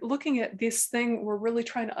when we're looking at this thing, we're really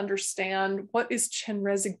trying to understand, what is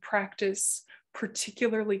Chenrezig practice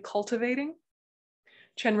particularly cultivating?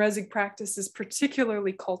 Chenrezig practice is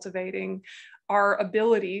particularly cultivating our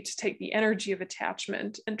ability to take the energy of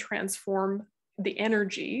attachment and transform the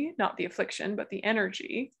energy, not the affliction, but the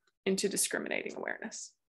energy, into discriminating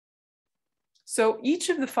awareness. So each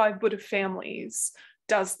of the 5 Buddha families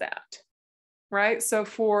does that, right? So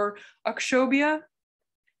for Akshobhya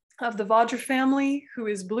of the Vajra family, who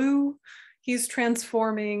is blue, he's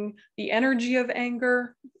transforming the energy of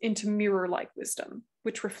anger into mirror-like wisdom,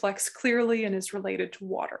 which reflects clearly and is related to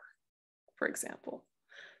water, for example.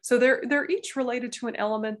 So they're each related to an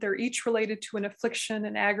element, they're each related to an affliction,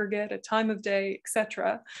 an aggregate, a time of day,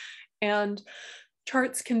 etc. And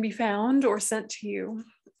charts can be found or sent to you.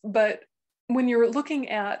 But when you're looking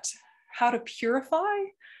at how to purify,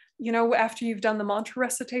 after you've done the mantra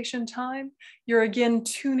recitation time, you're again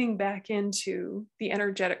tuning back into the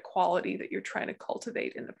energetic quality that you're trying to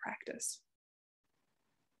cultivate in the practice.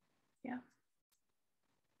 Yeah.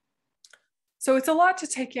 So it's a lot to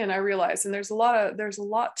take in, I realize, and there's a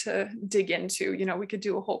lot to dig into. We could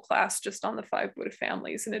do a whole class just on the 5 Buddha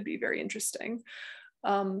families, and it'd be very interesting.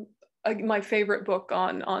 My favorite book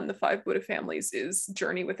on the 5 Buddha families is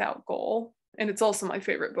Journey Without Goal. And it's also my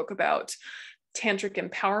favorite book about tantric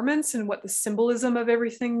empowerments and what the symbolism of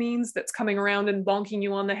everything means that's coming around and bonking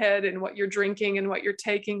you on the head, and what you're drinking and what you're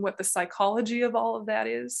taking, what the psychology of all of that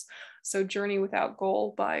is. So Journey Without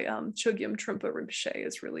Goal by Chogyam Trungpa Rinpoche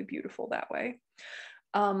is really beautiful that way.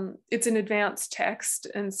 It's an advanced text,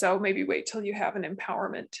 and so maybe wait till you have an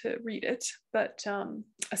empowerment to read it. But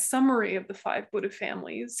a summary of the 5 Buddha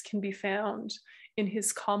families can be found in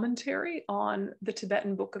his commentary on the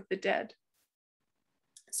Tibetan Book of the Dead.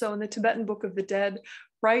 So in the Tibetan Book of the Dead,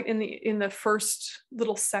 right in the first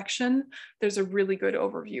little section, there's a really good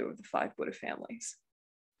overview of the 5 Buddha families.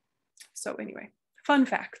 So anyway, fun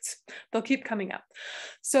facts, they'll keep coming up.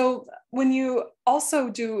 So when you also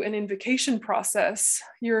do an invocation process,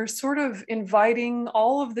 you're sort of inviting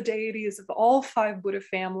all of the deities of all 5 Buddha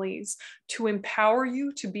families to empower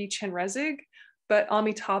you to be Chenrezig, but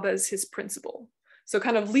Amitabha is his principle. So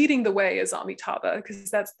kind of leading the way is Amitabha, because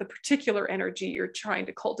that's the particular energy you're trying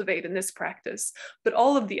to cultivate in this practice, but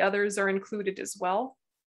all of the others are included as well.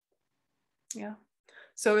 Yeah.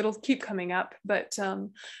 So it'll keep coming up, but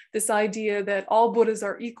this idea that all Buddhas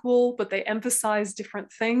are equal, but they emphasize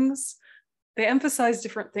different things. They emphasize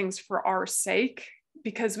different things for our sake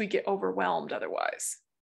because we get overwhelmed otherwise.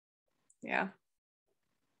 Yeah.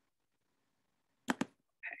 Okay.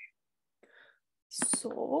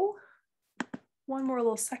 So one more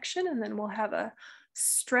little section and then we'll have a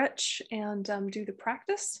stretch and do the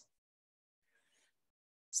practice.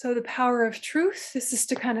 So the power of truth, this is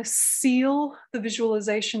to kind of seal the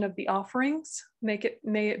visualization of the offerings. May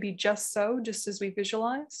it be just so, just as we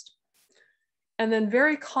visualized. And then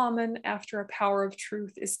very common after a power of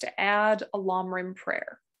truth is to add a Lamrim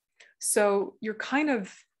prayer. So you're kind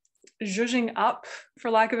of zhuzhing up, for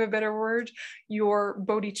lack of a better word, your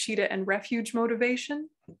bodhicitta and refuge motivation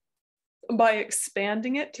by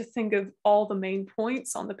expanding it to think of all the main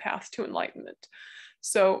points on the path to enlightenment.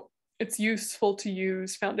 So it's useful to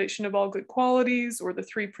use Foundation of All Good Qualities or the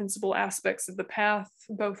 3 principal aspects of the path,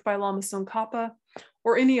 both by Lama Tsongkhapa,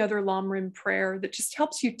 or any other Lamrim prayer that just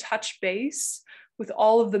helps you touch base with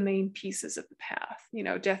all of the main pieces of the path, you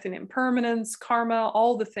know, death and impermanence, karma,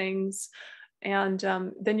 all the things. And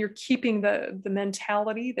then you're keeping the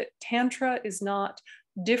mentality that Tantra is not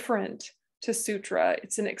different to Sutra.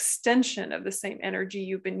 It's an extension of the same energy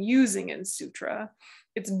you've been using in Sutra.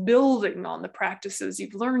 It's building on the practices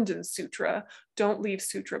you've learned in Sutra. Don't leave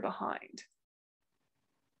Sutra behind.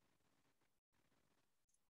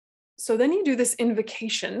 So then you do this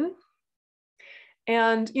invocation.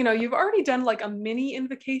 And, you know, you've already done like a mini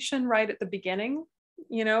invocation right at the beginning.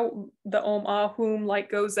 You know, the Om Ahum light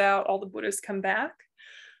goes out, all the Buddhas come back.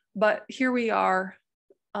 But here we are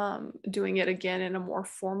doing it again in a more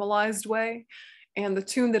formalized way. And the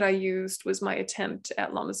tune that I used was my attempt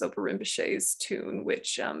at Lama Zopa Rinpoche's tune,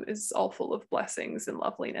 which is all full of blessings and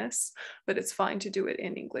loveliness, but it's fine to do it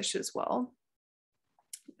in English as well.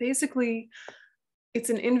 Basically, it's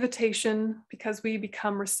an invitation because we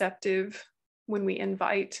become receptive when we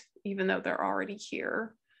invite, even though they're already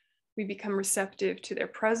here. We become receptive to their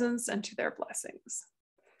presence and to their blessings.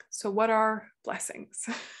 So what are blessings?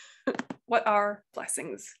 What are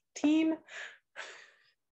blessings, team?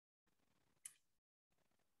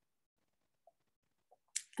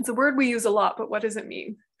 It's a word we use a lot, but what does it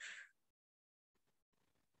mean?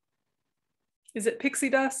 Is it pixie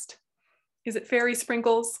dust? Is it fairy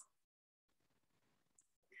sprinkles?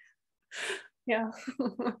 Yeah.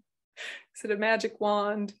 Is it a magic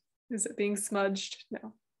wand? Is it being smudged?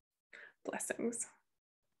 No. Blessings.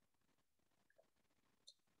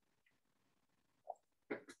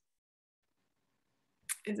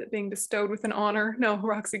 Is it being bestowed with an honor? No,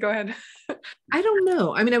 Roxy, go ahead. I don't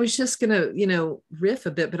know. I mean, I was just going to, you know, riff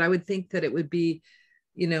a bit, but I would think that it would be,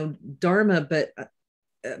 you know, Dharma, but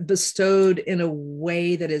bestowed in a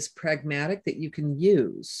way that is pragmatic that you can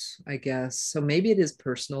use, I guess. So maybe it is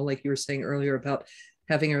personal, like you were saying earlier about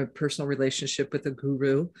having a personal relationship with a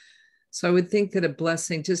guru. So I would think that a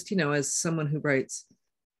blessing, just, you know, as someone who writes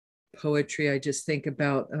poetry, I just think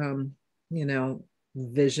about, you know,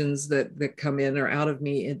 visions that come in or out of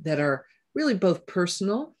me that are really both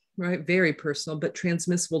personal, right? Very personal, but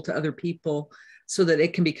transmissible to other people so that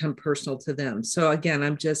it can become personal to them. So again,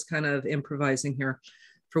 I'm just kind of improvising here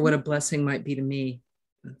for what a blessing might be to me.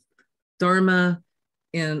 Dharma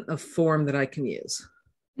in a form that I can use.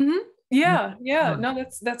 Mm-hmm. Yeah, yeah. No,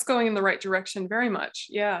 that's going in the right direction very much.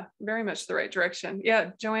 Yeah, very much the right direction.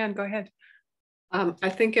 Yeah, Joanne, go ahead. I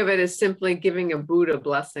think of it as simply giving a Buddha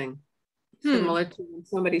blessing. Similar to when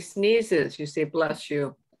somebody sneezes, you say, bless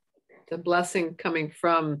you. It's a blessing coming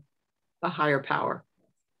from a higher power.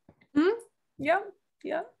 Mm-hmm. Yeah,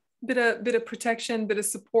 yeah. Bit of protection, bit of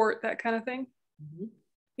support, that kind of thing. Mm-hmm.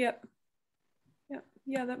 Yep.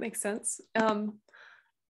 Yeah, that makes sense.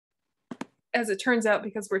 As it turns out,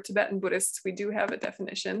 because we're Tibetan Buddhists, we do have a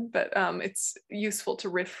definition, but it's useful to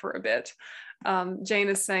riff for a bit. Jane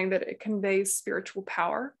is saying that it conveys spiritual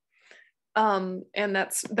power. And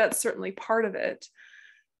that's certainly part of it.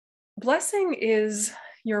 Blessing is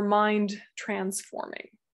your mind transforming.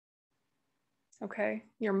 Okay,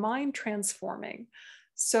 your mind transforming.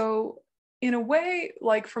 So in a way,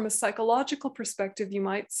 like from a psychological perspective, you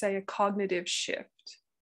might say a cognitive shift.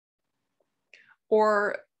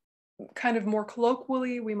 Or kind of more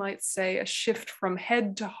colloquially, we might say a shift from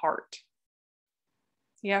head to heart.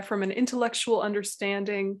 Yeah, from an intellectual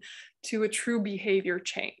understanding to a true behavior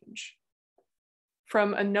change.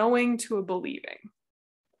 From a knowing to a believing.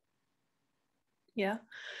 Yeah,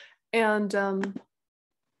 and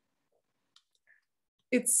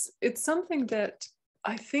it's something that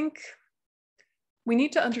I think we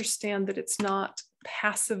need to understand that it's not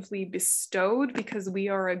passively bestowed because we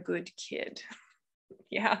are a good kid.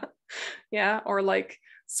 Yeah, Yeah, or like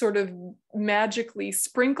sort of magically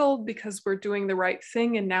sprinkled because we're doing the right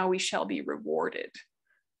thing and now we shall be rewarded.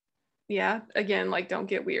 Yeah, again, like don't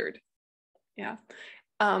get weird. Yeah.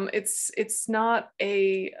 It's not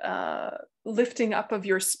a lifting up of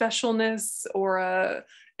your specialness or a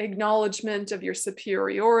acknowledgement of your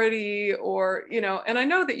superiority, or, you know, and I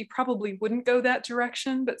know that you probably wouldn't go that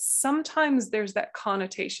direction, but sometimes there's that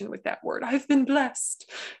connotation with that word. I've been blessed.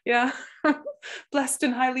 Yeah. Blessed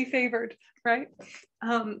and highly favored, right?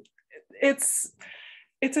 It's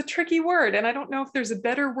a tricky word, and I don't know if there's a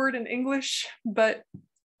better word in English, but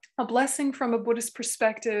a blessing from a Buddhist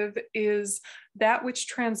perspective is that which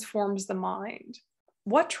transforms the mind.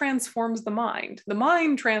 What transforms the mind? The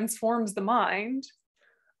mind transforms the mind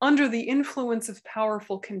under the influence of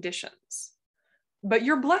powerful conditions. But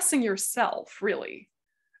you're blessing yourself, really,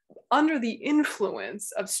 under the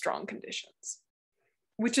influence of strong conditions,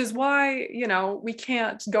 which is why, you know, we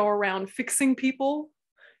can't go around fixing people.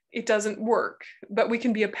 It doesn't work, but we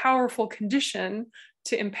can be a powerful condition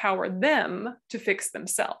to empower them to fix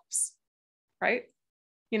themselves, right?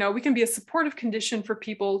 You know, we can be a supportive condition for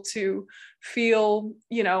people to feel,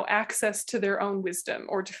 you know, access to their own wisdom,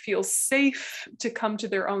 or to feel safe to come to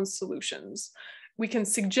their own solutions. We can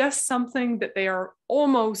suggest something that they are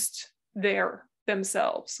almost there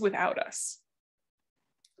themselves without us,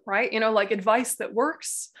 right? You know, like advice that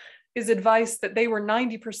works is advice that they were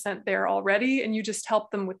 90% there already, and you just help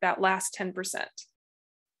them with that last 10%.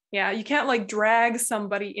 Yeah, you can't like drag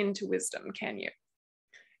somebody into wisdom, can you?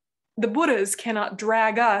 The Buddhas cannot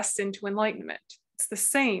drag us into enlightenment. It's the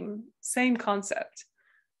same concept.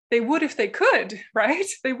 They would if they could, right?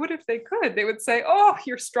 They would if they could. They would say, oh,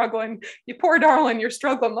 you're struggling. You poor darling, you're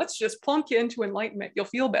struggling. Let's just plunk you into enlightenment. You'll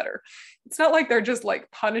feel better. It's not like they're just like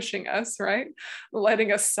punishing us, right?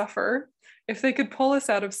 Letting us suffer. If they could pull us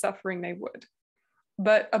out of suffering, they would.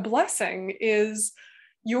 But a blessing is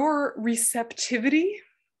your receptivity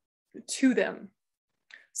to them.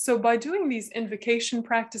 So by doing these invocation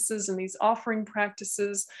practices and these offering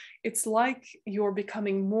practices, it's like you're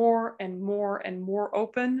becoming more and more and more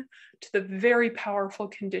open to the very powerful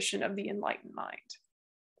condition of the enlightened mind.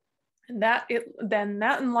 And then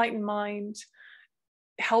that enlightened mind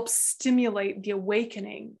helps stimulate the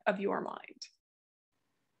awakening of your mind.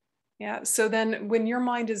 Yeah, so then when your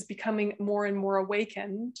mind is becoming more and more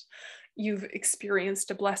awakened, you've experienced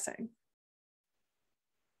a blessing.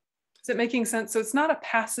 Is it making sense? So it's not a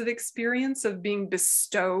passive experience of being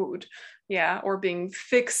bestowed, yeah, or being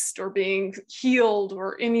fixed or being healed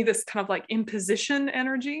or any of this kind of like imposition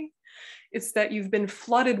energy. It's that you've been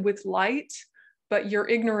flooded with light, but your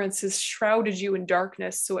ignorance has shrouded you in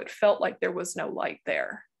darkness, so it felt like there was no light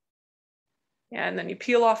there. Yeah, and then you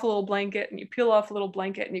peel off a little blanket and you peel off a little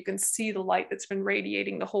blanket and you can see the light that's been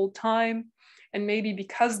radiating the whole time. And maybe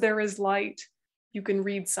because there is light, you can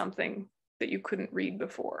read something that you couldn't read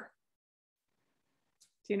before.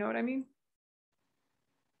 Do you know what I mean?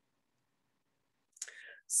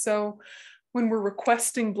 So when we're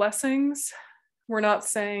requesting blessings, we're not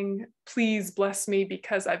saying, please bless me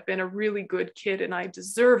because I've been a really good kid and I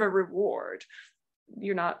deserve a reward.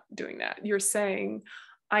 You're not doing that. You're saying,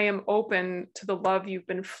 I am open to the love you've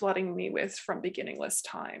been flooding me with from beginningless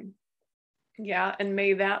time. Yeah, and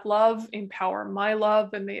may that love empower my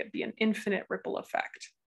love, and may it be an infinite ripple effect,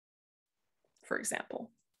 for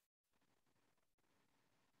example.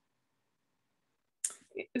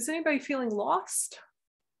 Is anybody feeling lost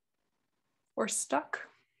or stuck?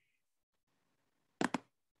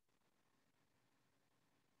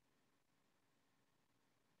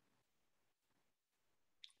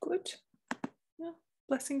 Good. Yeah,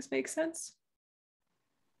 blessings make sense.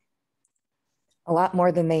 A lot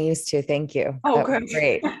more than they used to. Thank you. Oh, that good. Was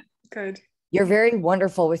great. Good. You're very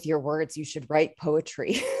wonderful with your words. You should write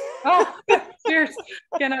poetry. Oh, cheers.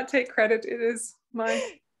 Cannot take credit. It is my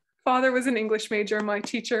father was an English major. My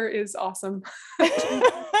teacher is awesome.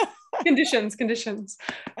 Conditions.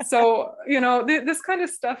 So, you know, this kind of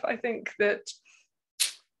stuff, I think that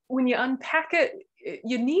when you unpack it,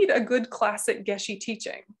 you need a good classic Geshe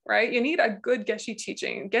teaching, right? You need a good Geshe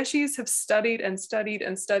teaching. Geshes have studied and studied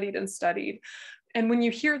and studied and studied. And when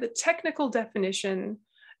you hear the technical definition,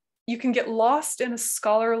 you can get lost in a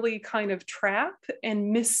scholarly kind of trap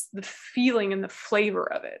and miss the feeling and the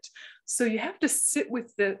flavor of it. So you have to sit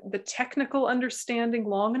with the technical understanding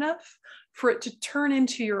long enough for it to turn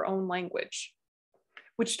into your own language,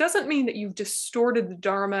 which doesn't mean that you've distorted the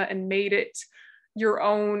Dharma and made it your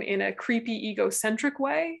own in a creepy egocentric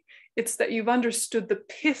way. It's that you've understood the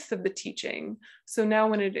pith of the teaching. So now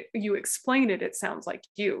when you explain it, it sounds like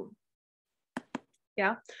you.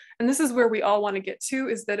 Yeah. And this is where we all want to get to,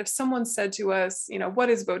 is that if someone said to us, you know, what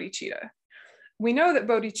is bodhicitta? We know that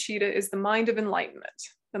bodhicitta is the mind of enlightenment,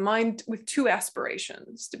 the mind with two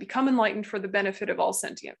aspirations, to become enlightened for the benefit of all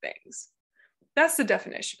sentient beings. That's the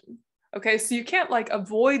definition. Okay, so you can't like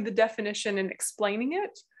avoid the definition in explaining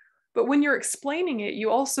it, but when you're explaining it, you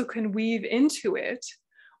also can weave into it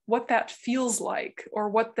what that feels like, or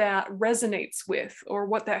what that resonates with, or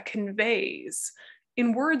what that conveys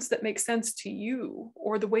in words that make sense to you,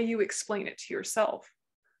 or the way you explain it to yourself.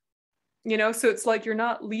 You know, so it's like you're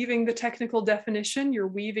not leaving the technical definition, you're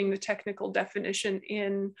weaving the technical definition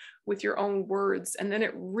in with your own words, and then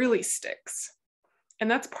it really sticks. And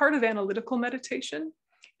that's part of analytical meditation,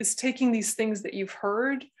 is taking these things that you've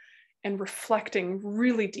heard and reflecting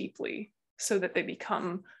really deeply so that they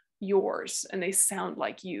become yours and they sound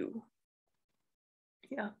like you.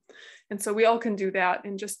 Yeah. And so we all can do that,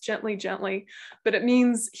 and just gently, gently, but it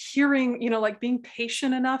means hearing, you know, like being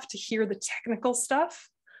patient enough to hear the technical stuff,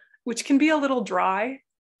 which can be a little dry,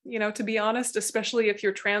 you know, to be honest, especially if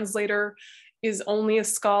your translator is only a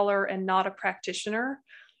scholar and not a practitioner.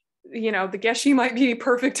 You know, the Geshe might be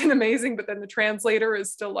perfect and amazing, but then the translator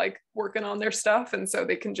is still like working on their stuff. And so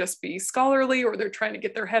they can just be scholarly, or they're trying to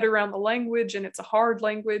get their head around the language, and it's a hard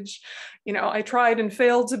language. You know, I tried and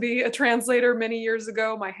failed to be a translator many years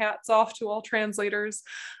ago. My hat's off to all translators.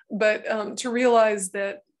 But to realize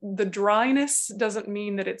that the dryness doesn't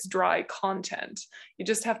mean that it's dry content. You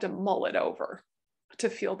just have to mull it over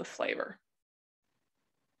to feel the flavor.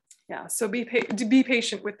 Yeah, so be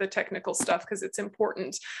patient with the technical stuff, because it's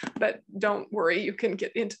important, but don't worry, you can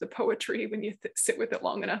get into the poetry when you sit with it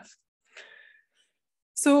long enough.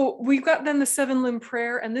 So we've got then the 7-limb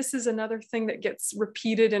prayer, and this is another thing that gets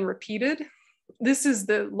repeated and repeated. This is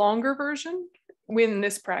the longer version. In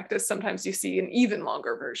this practice, sometimes you see an even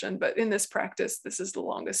longer version, but in this practice, this is the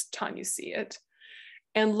longest time you see it.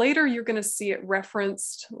 And later you're going to see it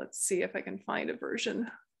referenced. Let's see if I can find a version,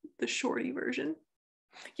 the shorty version.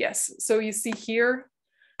 Yes, so you see here,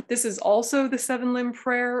 this is also the 7-limb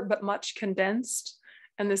prayer, but much condensed,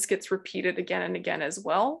 and this gets repeated again and again as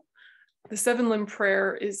well. The 7-limb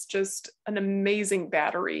prayer is just an amazing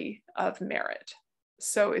battery of merit.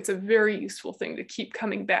 So it's a very useful thing to keep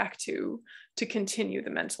coming back to continue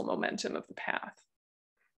the mental momentum of the path.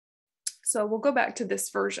 So we'll go back to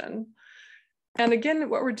this version. And again,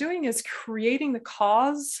 what we're doing is creating the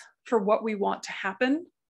cause for what we want to happen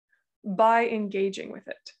by engaging with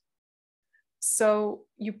it. So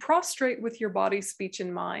you prostrate with your body, speech,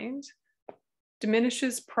 and mind,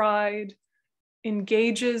 diminishes pride,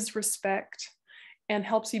 engages respect, and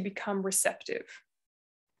helps you become receptive.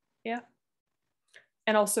 Yeah.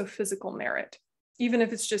 And also physical merit, even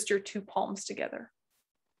if it's just your 2 palms together.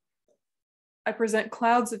 I present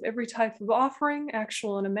clouds of every type of offering,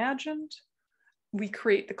 actual and imagined. We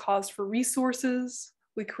create the cause for resources.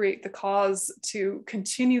 We create the cause to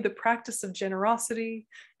continue the practice of generosity,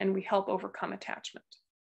 and we help overcome attachment.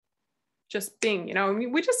 Just being, you know, I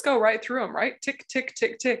mean, we just go right through them, right? Tick, tick,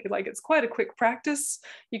 tick, tick. Like, it's quite a quick practice.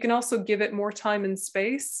 You can also give it more time and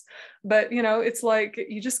space, but, you know, it's like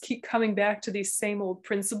you just keep coming back to these same old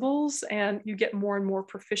principles, and you get more and more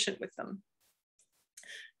proficient with them.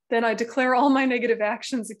 Then I declare all my negative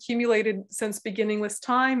actions accumulated since beginningless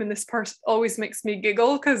time. And this part always makes me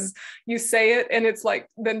giggle, because you say it and it's like,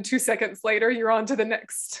 then 2 seconds later, you're on to the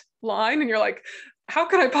next line and you're like, how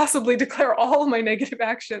could I possibly declare all my negative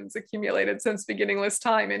actions accumulated since beginningless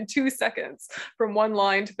time in 2 seconds from one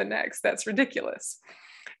line to the next? That's ridiculous.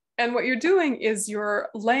 And what you're doing is you're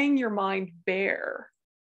laying your mind bare.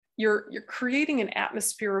 You're creating an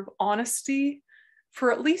atmosphere of honesty for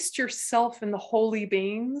at least yourself and the holy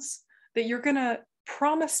beings, that you're going to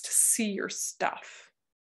promise to see your stuff.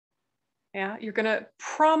 Yeah, you're going to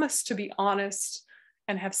promise to be honest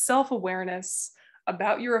and have self-awareness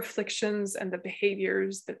about your afflictions and the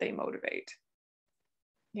behaviors that they motivate.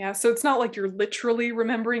 Yeah, so it's not like you're literally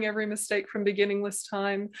remembering every mistake from beginningless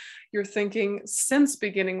time. You're thinking, since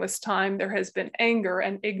beginningless time, there has been anger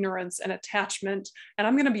and ignorance and attachment, and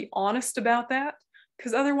I'm going to be honest about that.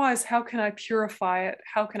 Because otherwise, how can I purify it?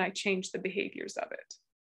 How can I change the behaviors of it?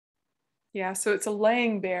 Yeah, so it's a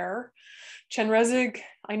laying bare. Chenrezig,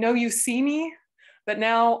 I know you see me, but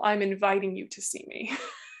now I'm inviting you to see me.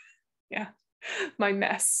 Yeah, my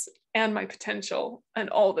mess and my potential and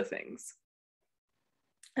all the things.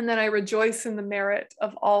 And then I rejoice in the merit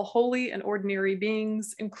of all holy and ordinary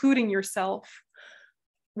beings, including yourself.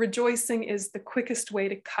 Rejoicing is the quickest way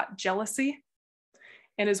to cut jealousy,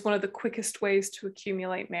 and is one of the quickest ways to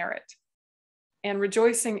accumulate merit. And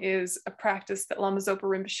rejoicing is a practice that Lama Zopa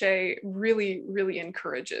Rinpoche really, really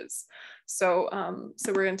encourages. So,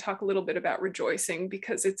 so we're going to talk a little bit about rejoicing,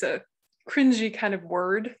 because it's a cringy kind of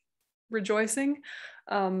word, rejoicing.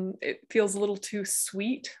 It feels a little too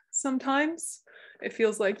sweet sometimes. It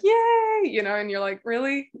feels like, yay, you know, and you're like,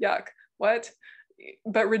 really? Yuck, what?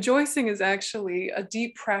 But rejoicing is actually a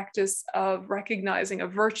deep practice of recognizing a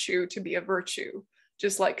virtue to be a virtue,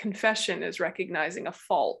 just like confession is recognizing a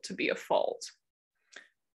fault to be a fault.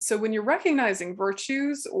 So when you're recognizing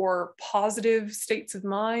virtues or positive states of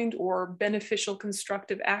mind or beneficial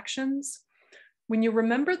constructive actions, when you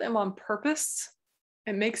remember them on purpose,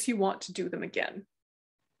 it makes you want to do them again.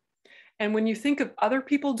 And when you think of other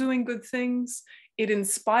people doing good things, it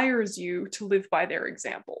inspires you to live by their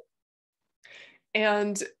example.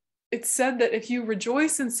 And it's said that if you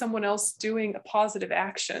rejoice in someone else doing a positive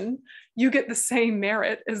action, you get the same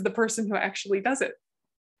merit as the person who actually does it.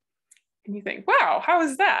 And you think, wow, how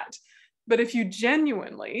is that? But if you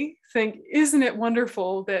genuinely think, isn't it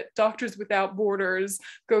wonderful that Doctors Without Borders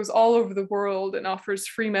goes all over the world and offers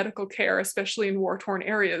free medical care, especially in war-torn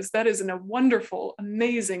areas, that is a wonderful,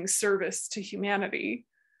 amazing service to humanity.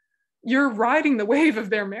 You're riding the wave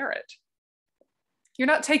of their merit. You're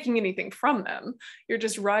not taking anything from them. You're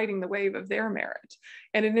just riding the wave of their merit.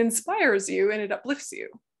 And it inspires you and it uplifts you.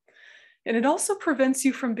 And it also prevents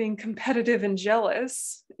you from being competitive and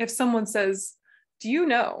jealous. If someone says, do you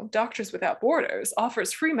know Doctors Without Borders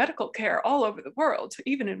offers free medical care all over the world,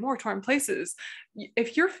 even in war-torn places?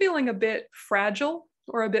 If you're feeling a bit fragile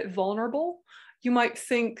or a bit vulnerable, you might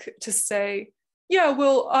think to say, yeah,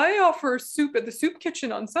 well, I offer soup at the soup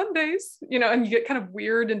kitchen on Sundays, you know, and you get kind of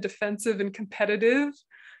weird and defensive and competitive,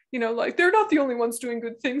 you know, like they're not the only ones doing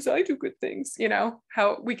good things, I do good things, you know,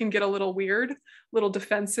 how we can get a little weird, little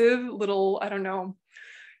defensive, little, I don't know,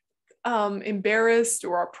 embarrassed,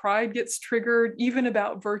 or our pride gets triggered, even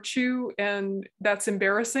about virtue, and that's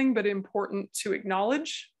embarrassing, but important to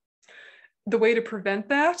acknowledge. The way to prevent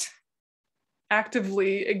that,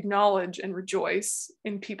 actively acknowledge and rejoice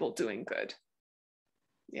in people doing good.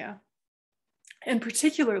 Yeah. And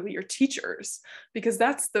particularly your teachers, because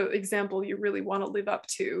that's the example you really want to live up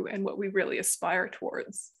to and what we really aspire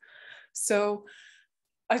towards. So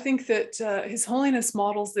I think that His Holiness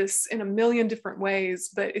models this in a million different ways,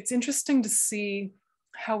 but it's interesting to see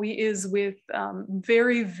how he is with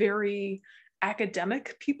very, very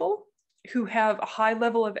academic people who have a high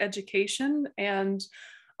level of education and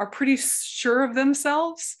are pretty sure of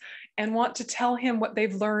themselves and want to tell him what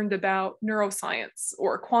they've learned about neuroscience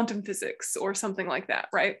or quantum physics or something like that,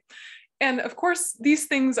 right? And of course, these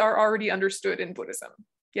things are already understood in Buddhism,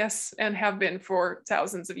 yes, and have been for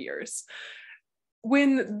thousands of years.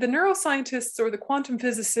 When the neuroscientists or the quantum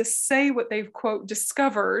physicists say what they've, quote,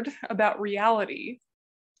 discovered about reality,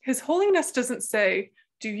 His Holiness doesn't say,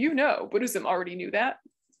 do you know Buddhism already knew that?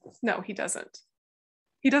 No, he doesn't.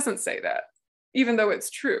 He doesn't say that, even though it's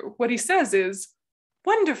true. What he says is,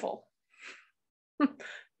 wonderful.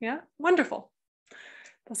 Yeah, wonderful.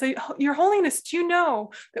 They'll say, Your Holiness, do you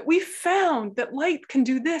know that we found that light can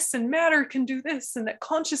do this and matter can do this and that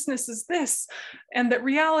consciousness is this and that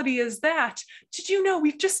reality is that? Did you know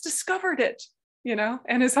we've just discovered it? You know,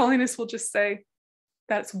 and His Holiness will just say,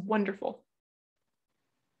 that's wonderful.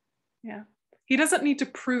 Yeah, he doesn't need to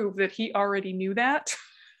prove that he already knew that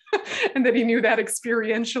and that he knew that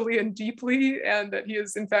experientially and deeply, and that he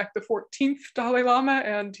is in fact the 14th Dalai Lama,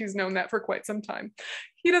 and he's known that for quite some time.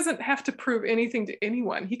 He doesn't have to prove anything to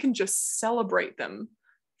anyone. He can just celebrate them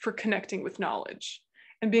for connecting with knowledge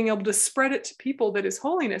and being able to spread it to people that His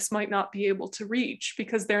Holiness might not be able to reach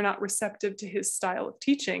because they're not receptive to his style of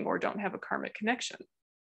teaching or don't have a karmic connection.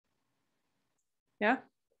 Yeah.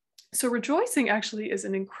 So rejoicing actually is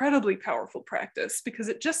an incredibly powerful practice because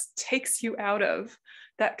it just takes you out of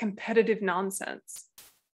that competitive nonsense.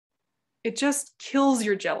 It just kills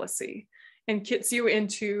your jealousy and gets you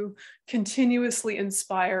into continuously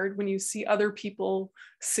inspired when you see other people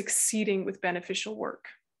succeeding with beneficial work.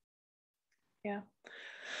 Yeah.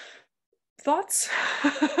 Thoughts?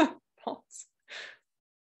 Thoughts?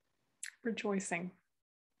 Rejoicing.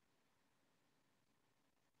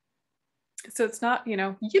 So it's not, you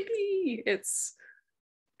know, yippee,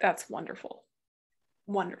 that's wonderful.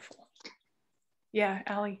 Wonderful. Yeah,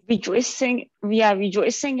 Allie. Rejoicing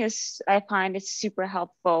is, I find it's super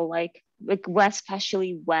helpful, like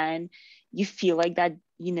especially when you feel like that,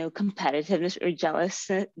 you know, competitiveness or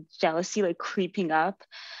jealousy like creeping up.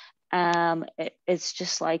 It's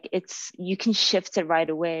just like, you can shift it right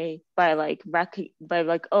away by like,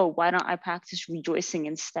 oh, why don't I practice rejoicing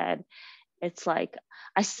instead? It's like,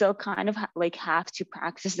 I still kind of have to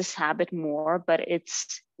practice this habit more, but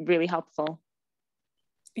it's really helpful.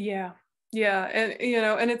 Yeah. Yeah. And, you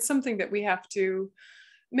know, and it's something that we have to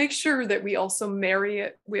make sure that we also marry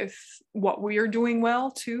it with what we are doing well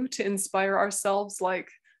too, to inspire ourselves. Like,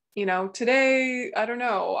 you know, today, I don't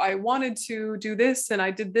know, I wanted to do this and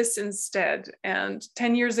I did this instead. And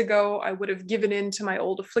 10 years ago, I would have given in to my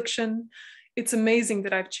old affliction. It's amazing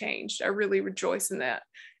that I've changed. I really rejoice in that.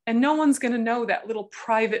 And no one's going to know that little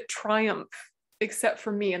private triumph except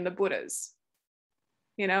for me and the Buddhas,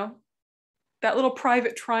 you know? That little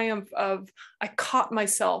private triumph of, I caught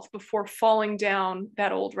myself before falling down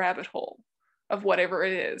that old rabbit hole of whatever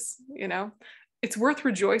it is, you know? It's worth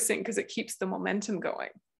rejoicing because it keeps the momentum going.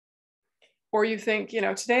 Or you think, you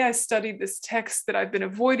know, today I studied this text that I've been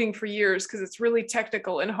avoiding for years because it's really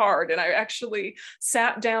technical and hard. And I actually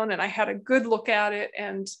sat down and I had a good look at it.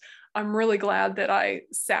 And I'm really glad that I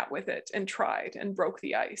sat with it and tried and broke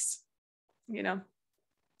the ice, you know?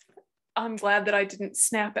 I'm glad that I didn't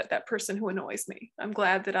snap at that person who annoys me. I'm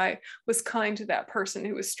glad that I was kind to that person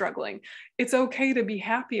who is struggling. It's okay to be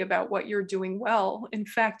happy about what you're doing well. In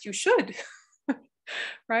fact, you should,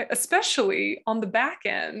 right? Especially on the back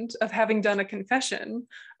end of having done a confession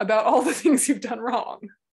about all the things you've done wrong,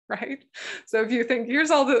 right? So if you think,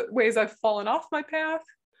 here's all the ways I've fallen off my path,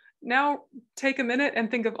 now take a minute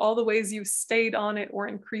and think of all the ways you stayed on it or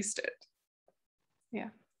increased it. Yeah.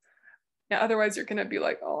 Yeah, otherwise you're gonna be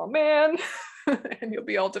like, oh man, and you'll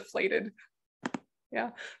be all deflated.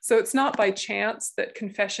 Yeah, so it's not by chance that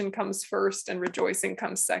confession comes first and rejoicing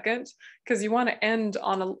comes second, because you want to end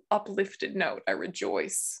on an uplifted note. I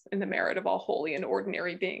rejoice in the merit of all holy and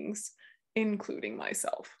ordinary beings, including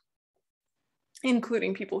myself,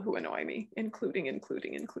 including people who annoy me, including.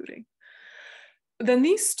 Then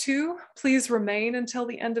these two, please remain until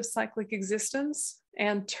the end of cyclic existence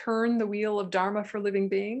and turn the wheel of Dharma for living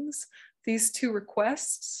beings. These two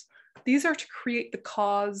requests, these are to create the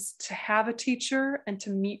cause to have a teacher and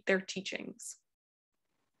to meet their teachings.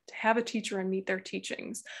 To have a teacher and meet their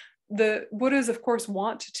teachings. The Buddhas, of course,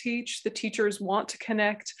 want to teach, the teachers want to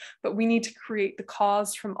connect, but we need to create the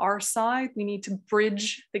cause from our side. We need to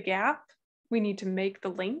bridge the gap. We need to make the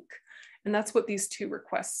link. And that's what these two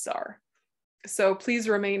requests are. So please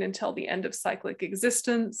remain until the end of cyclic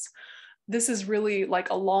existence. This is really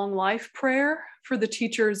like a long life prayer for the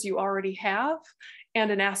teachers you already have, and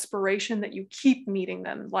an aspiration that you keep meeting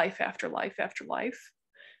them life after life after life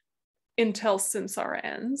until samsara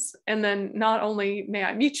ends. And then not only may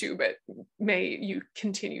I meet you, but may you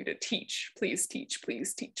continue to teach. Please teach,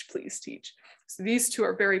 please teach, please teach. So these two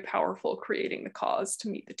are very powerful, creating the cause to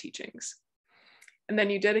meet the teachings. And then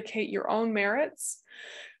you dedicate your own merits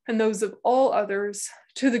and those of all others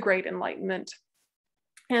to the great enlightenment.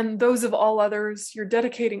 And those of all others, you're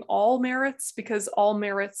dedicating all merits because all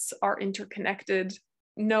merits are interconnected.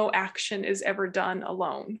 No action is ever done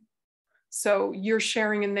alone. So you're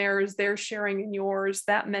sharing in theirs, they're sharing in yours.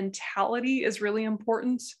 That mentality is really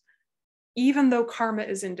important, even though karma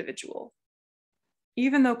is individual.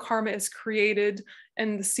 Even though karma is created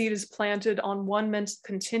and the seed is planted on one mental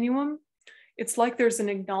continuum, it's like there's an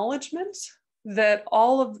acknowledgement that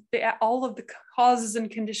all of the causes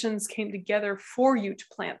and conditions came together for you to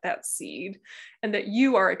plant that seed, and that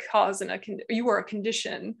you are a cause and you are a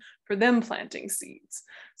condition for them planting seeds.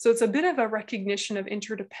 So it's a bit of a recognition of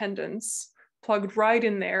interdependence plugged right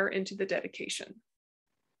in there into the dedication.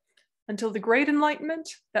 Until the great enlightenment,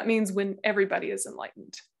 that means when everybody is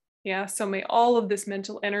enlightened. Yeah, so may all of this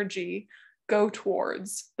mental energy go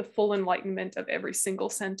towards the full enlightenment of every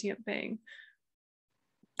single sentient being.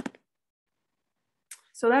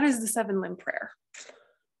 So that is the 7-limb prayer.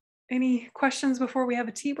 Any questions before we have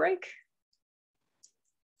a tea break?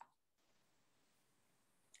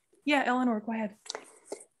 Yeah, Eleanor, go ahead.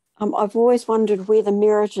 I've always wondered where the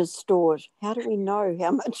merit is stored. How do we know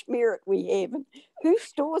how much merit we have? And who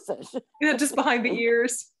stores it? Yeah, just behind the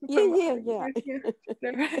ears. Yeah.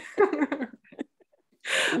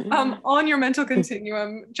 On your mental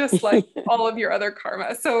continuum, just like all of your other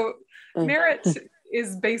karma. So merit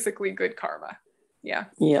is basically good karma. Yeah.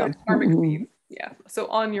 Good karmic seed. Yeah. So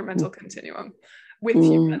on your mental continuum, with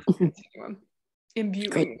your mental continuum,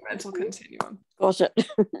 imbuing the mental continuum. Got it.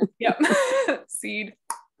 Yep. Seed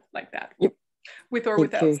like that. Yep. With or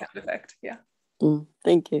without sound effect. Yeah.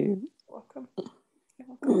 Thank you. You're welcome. You're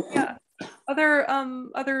welcome. Yeah.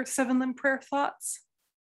 Other 7-limb prayer thoughts?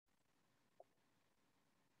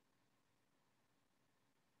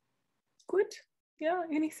 Good. Yeah.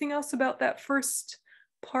 Anything else about that first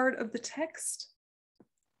part of the text?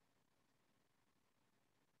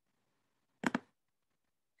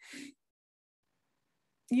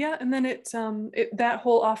 Yeah, and then that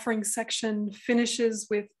whole offering section finishes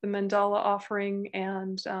with the mandala offering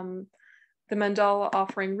and The mandala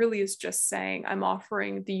offering really is just saying, I'm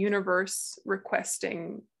offering the universe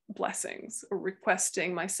requesting blessings, or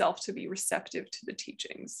requesting myself to be receptive to the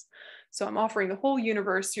teachings. So I'm offering the whole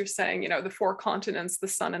universe. You're saying, you know, the 4 continents, the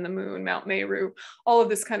sun and the moon, Mount Meru, all of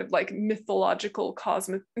this kind of like mythological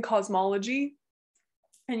cosmology.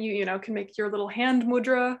 And you know, can make your little hand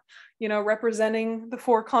mudra, you know, representing the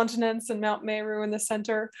 4 continents and Mount Meru in the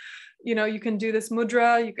center. You know, you can do this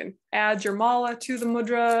mudra, you can add your mala to the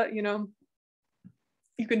mudra, you know,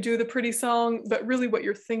 you can do the pretty song, but really what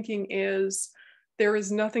you're thinking is, there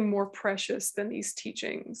is nothing more precious than these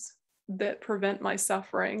teachings that prevent my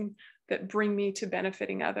suffering, that bring me to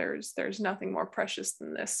benefiting others. There's nothing more precious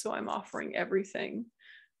than this. So I'm offering everything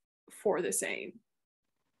for this aim.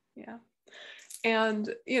 Yeah.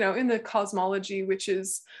 And, you know, in the cosmology, which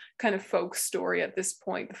is kind of folk story at this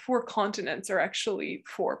point, the 4 continents are actually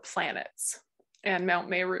 4 planets. And Mount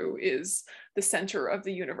Meru is the center of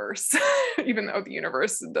the universe, even though the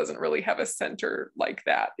universe doesn't really have a center like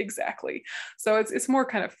that exactly. So it's more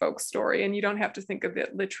kind of folk story, and you don't have to think of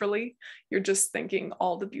it literally. You're just thinking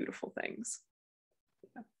all the beautiful things.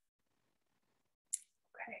 Yeah.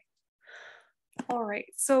 Okay. All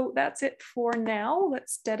right, so that's it for now.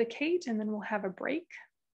 Let's dedicate, and then we'll have a break.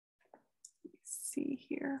 Let's see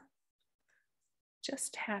here.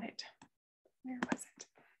 Just had it. Where was it?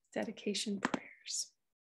 Dedication prayers.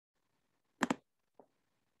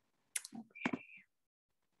 Okay.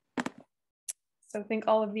 So I think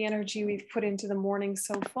all of the energy we've put into the morning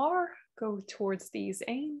so far go towards these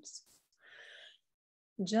aims.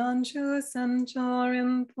 Janchu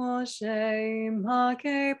Sanchorim Poshe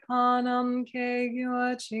Make Panam Ke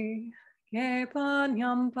Gyuachi Ke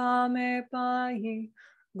Panyampa Me Pai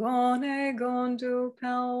Gone Gondu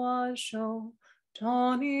Pelwasho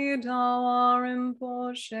Tony Dawarim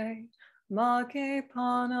Poshe Make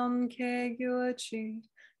Panam Ke Gyuachi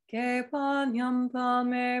Ke Panyampa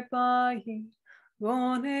Me Pai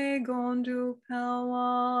Gone Gondu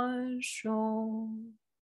Pelwasho.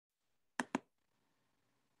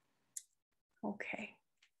 Okay.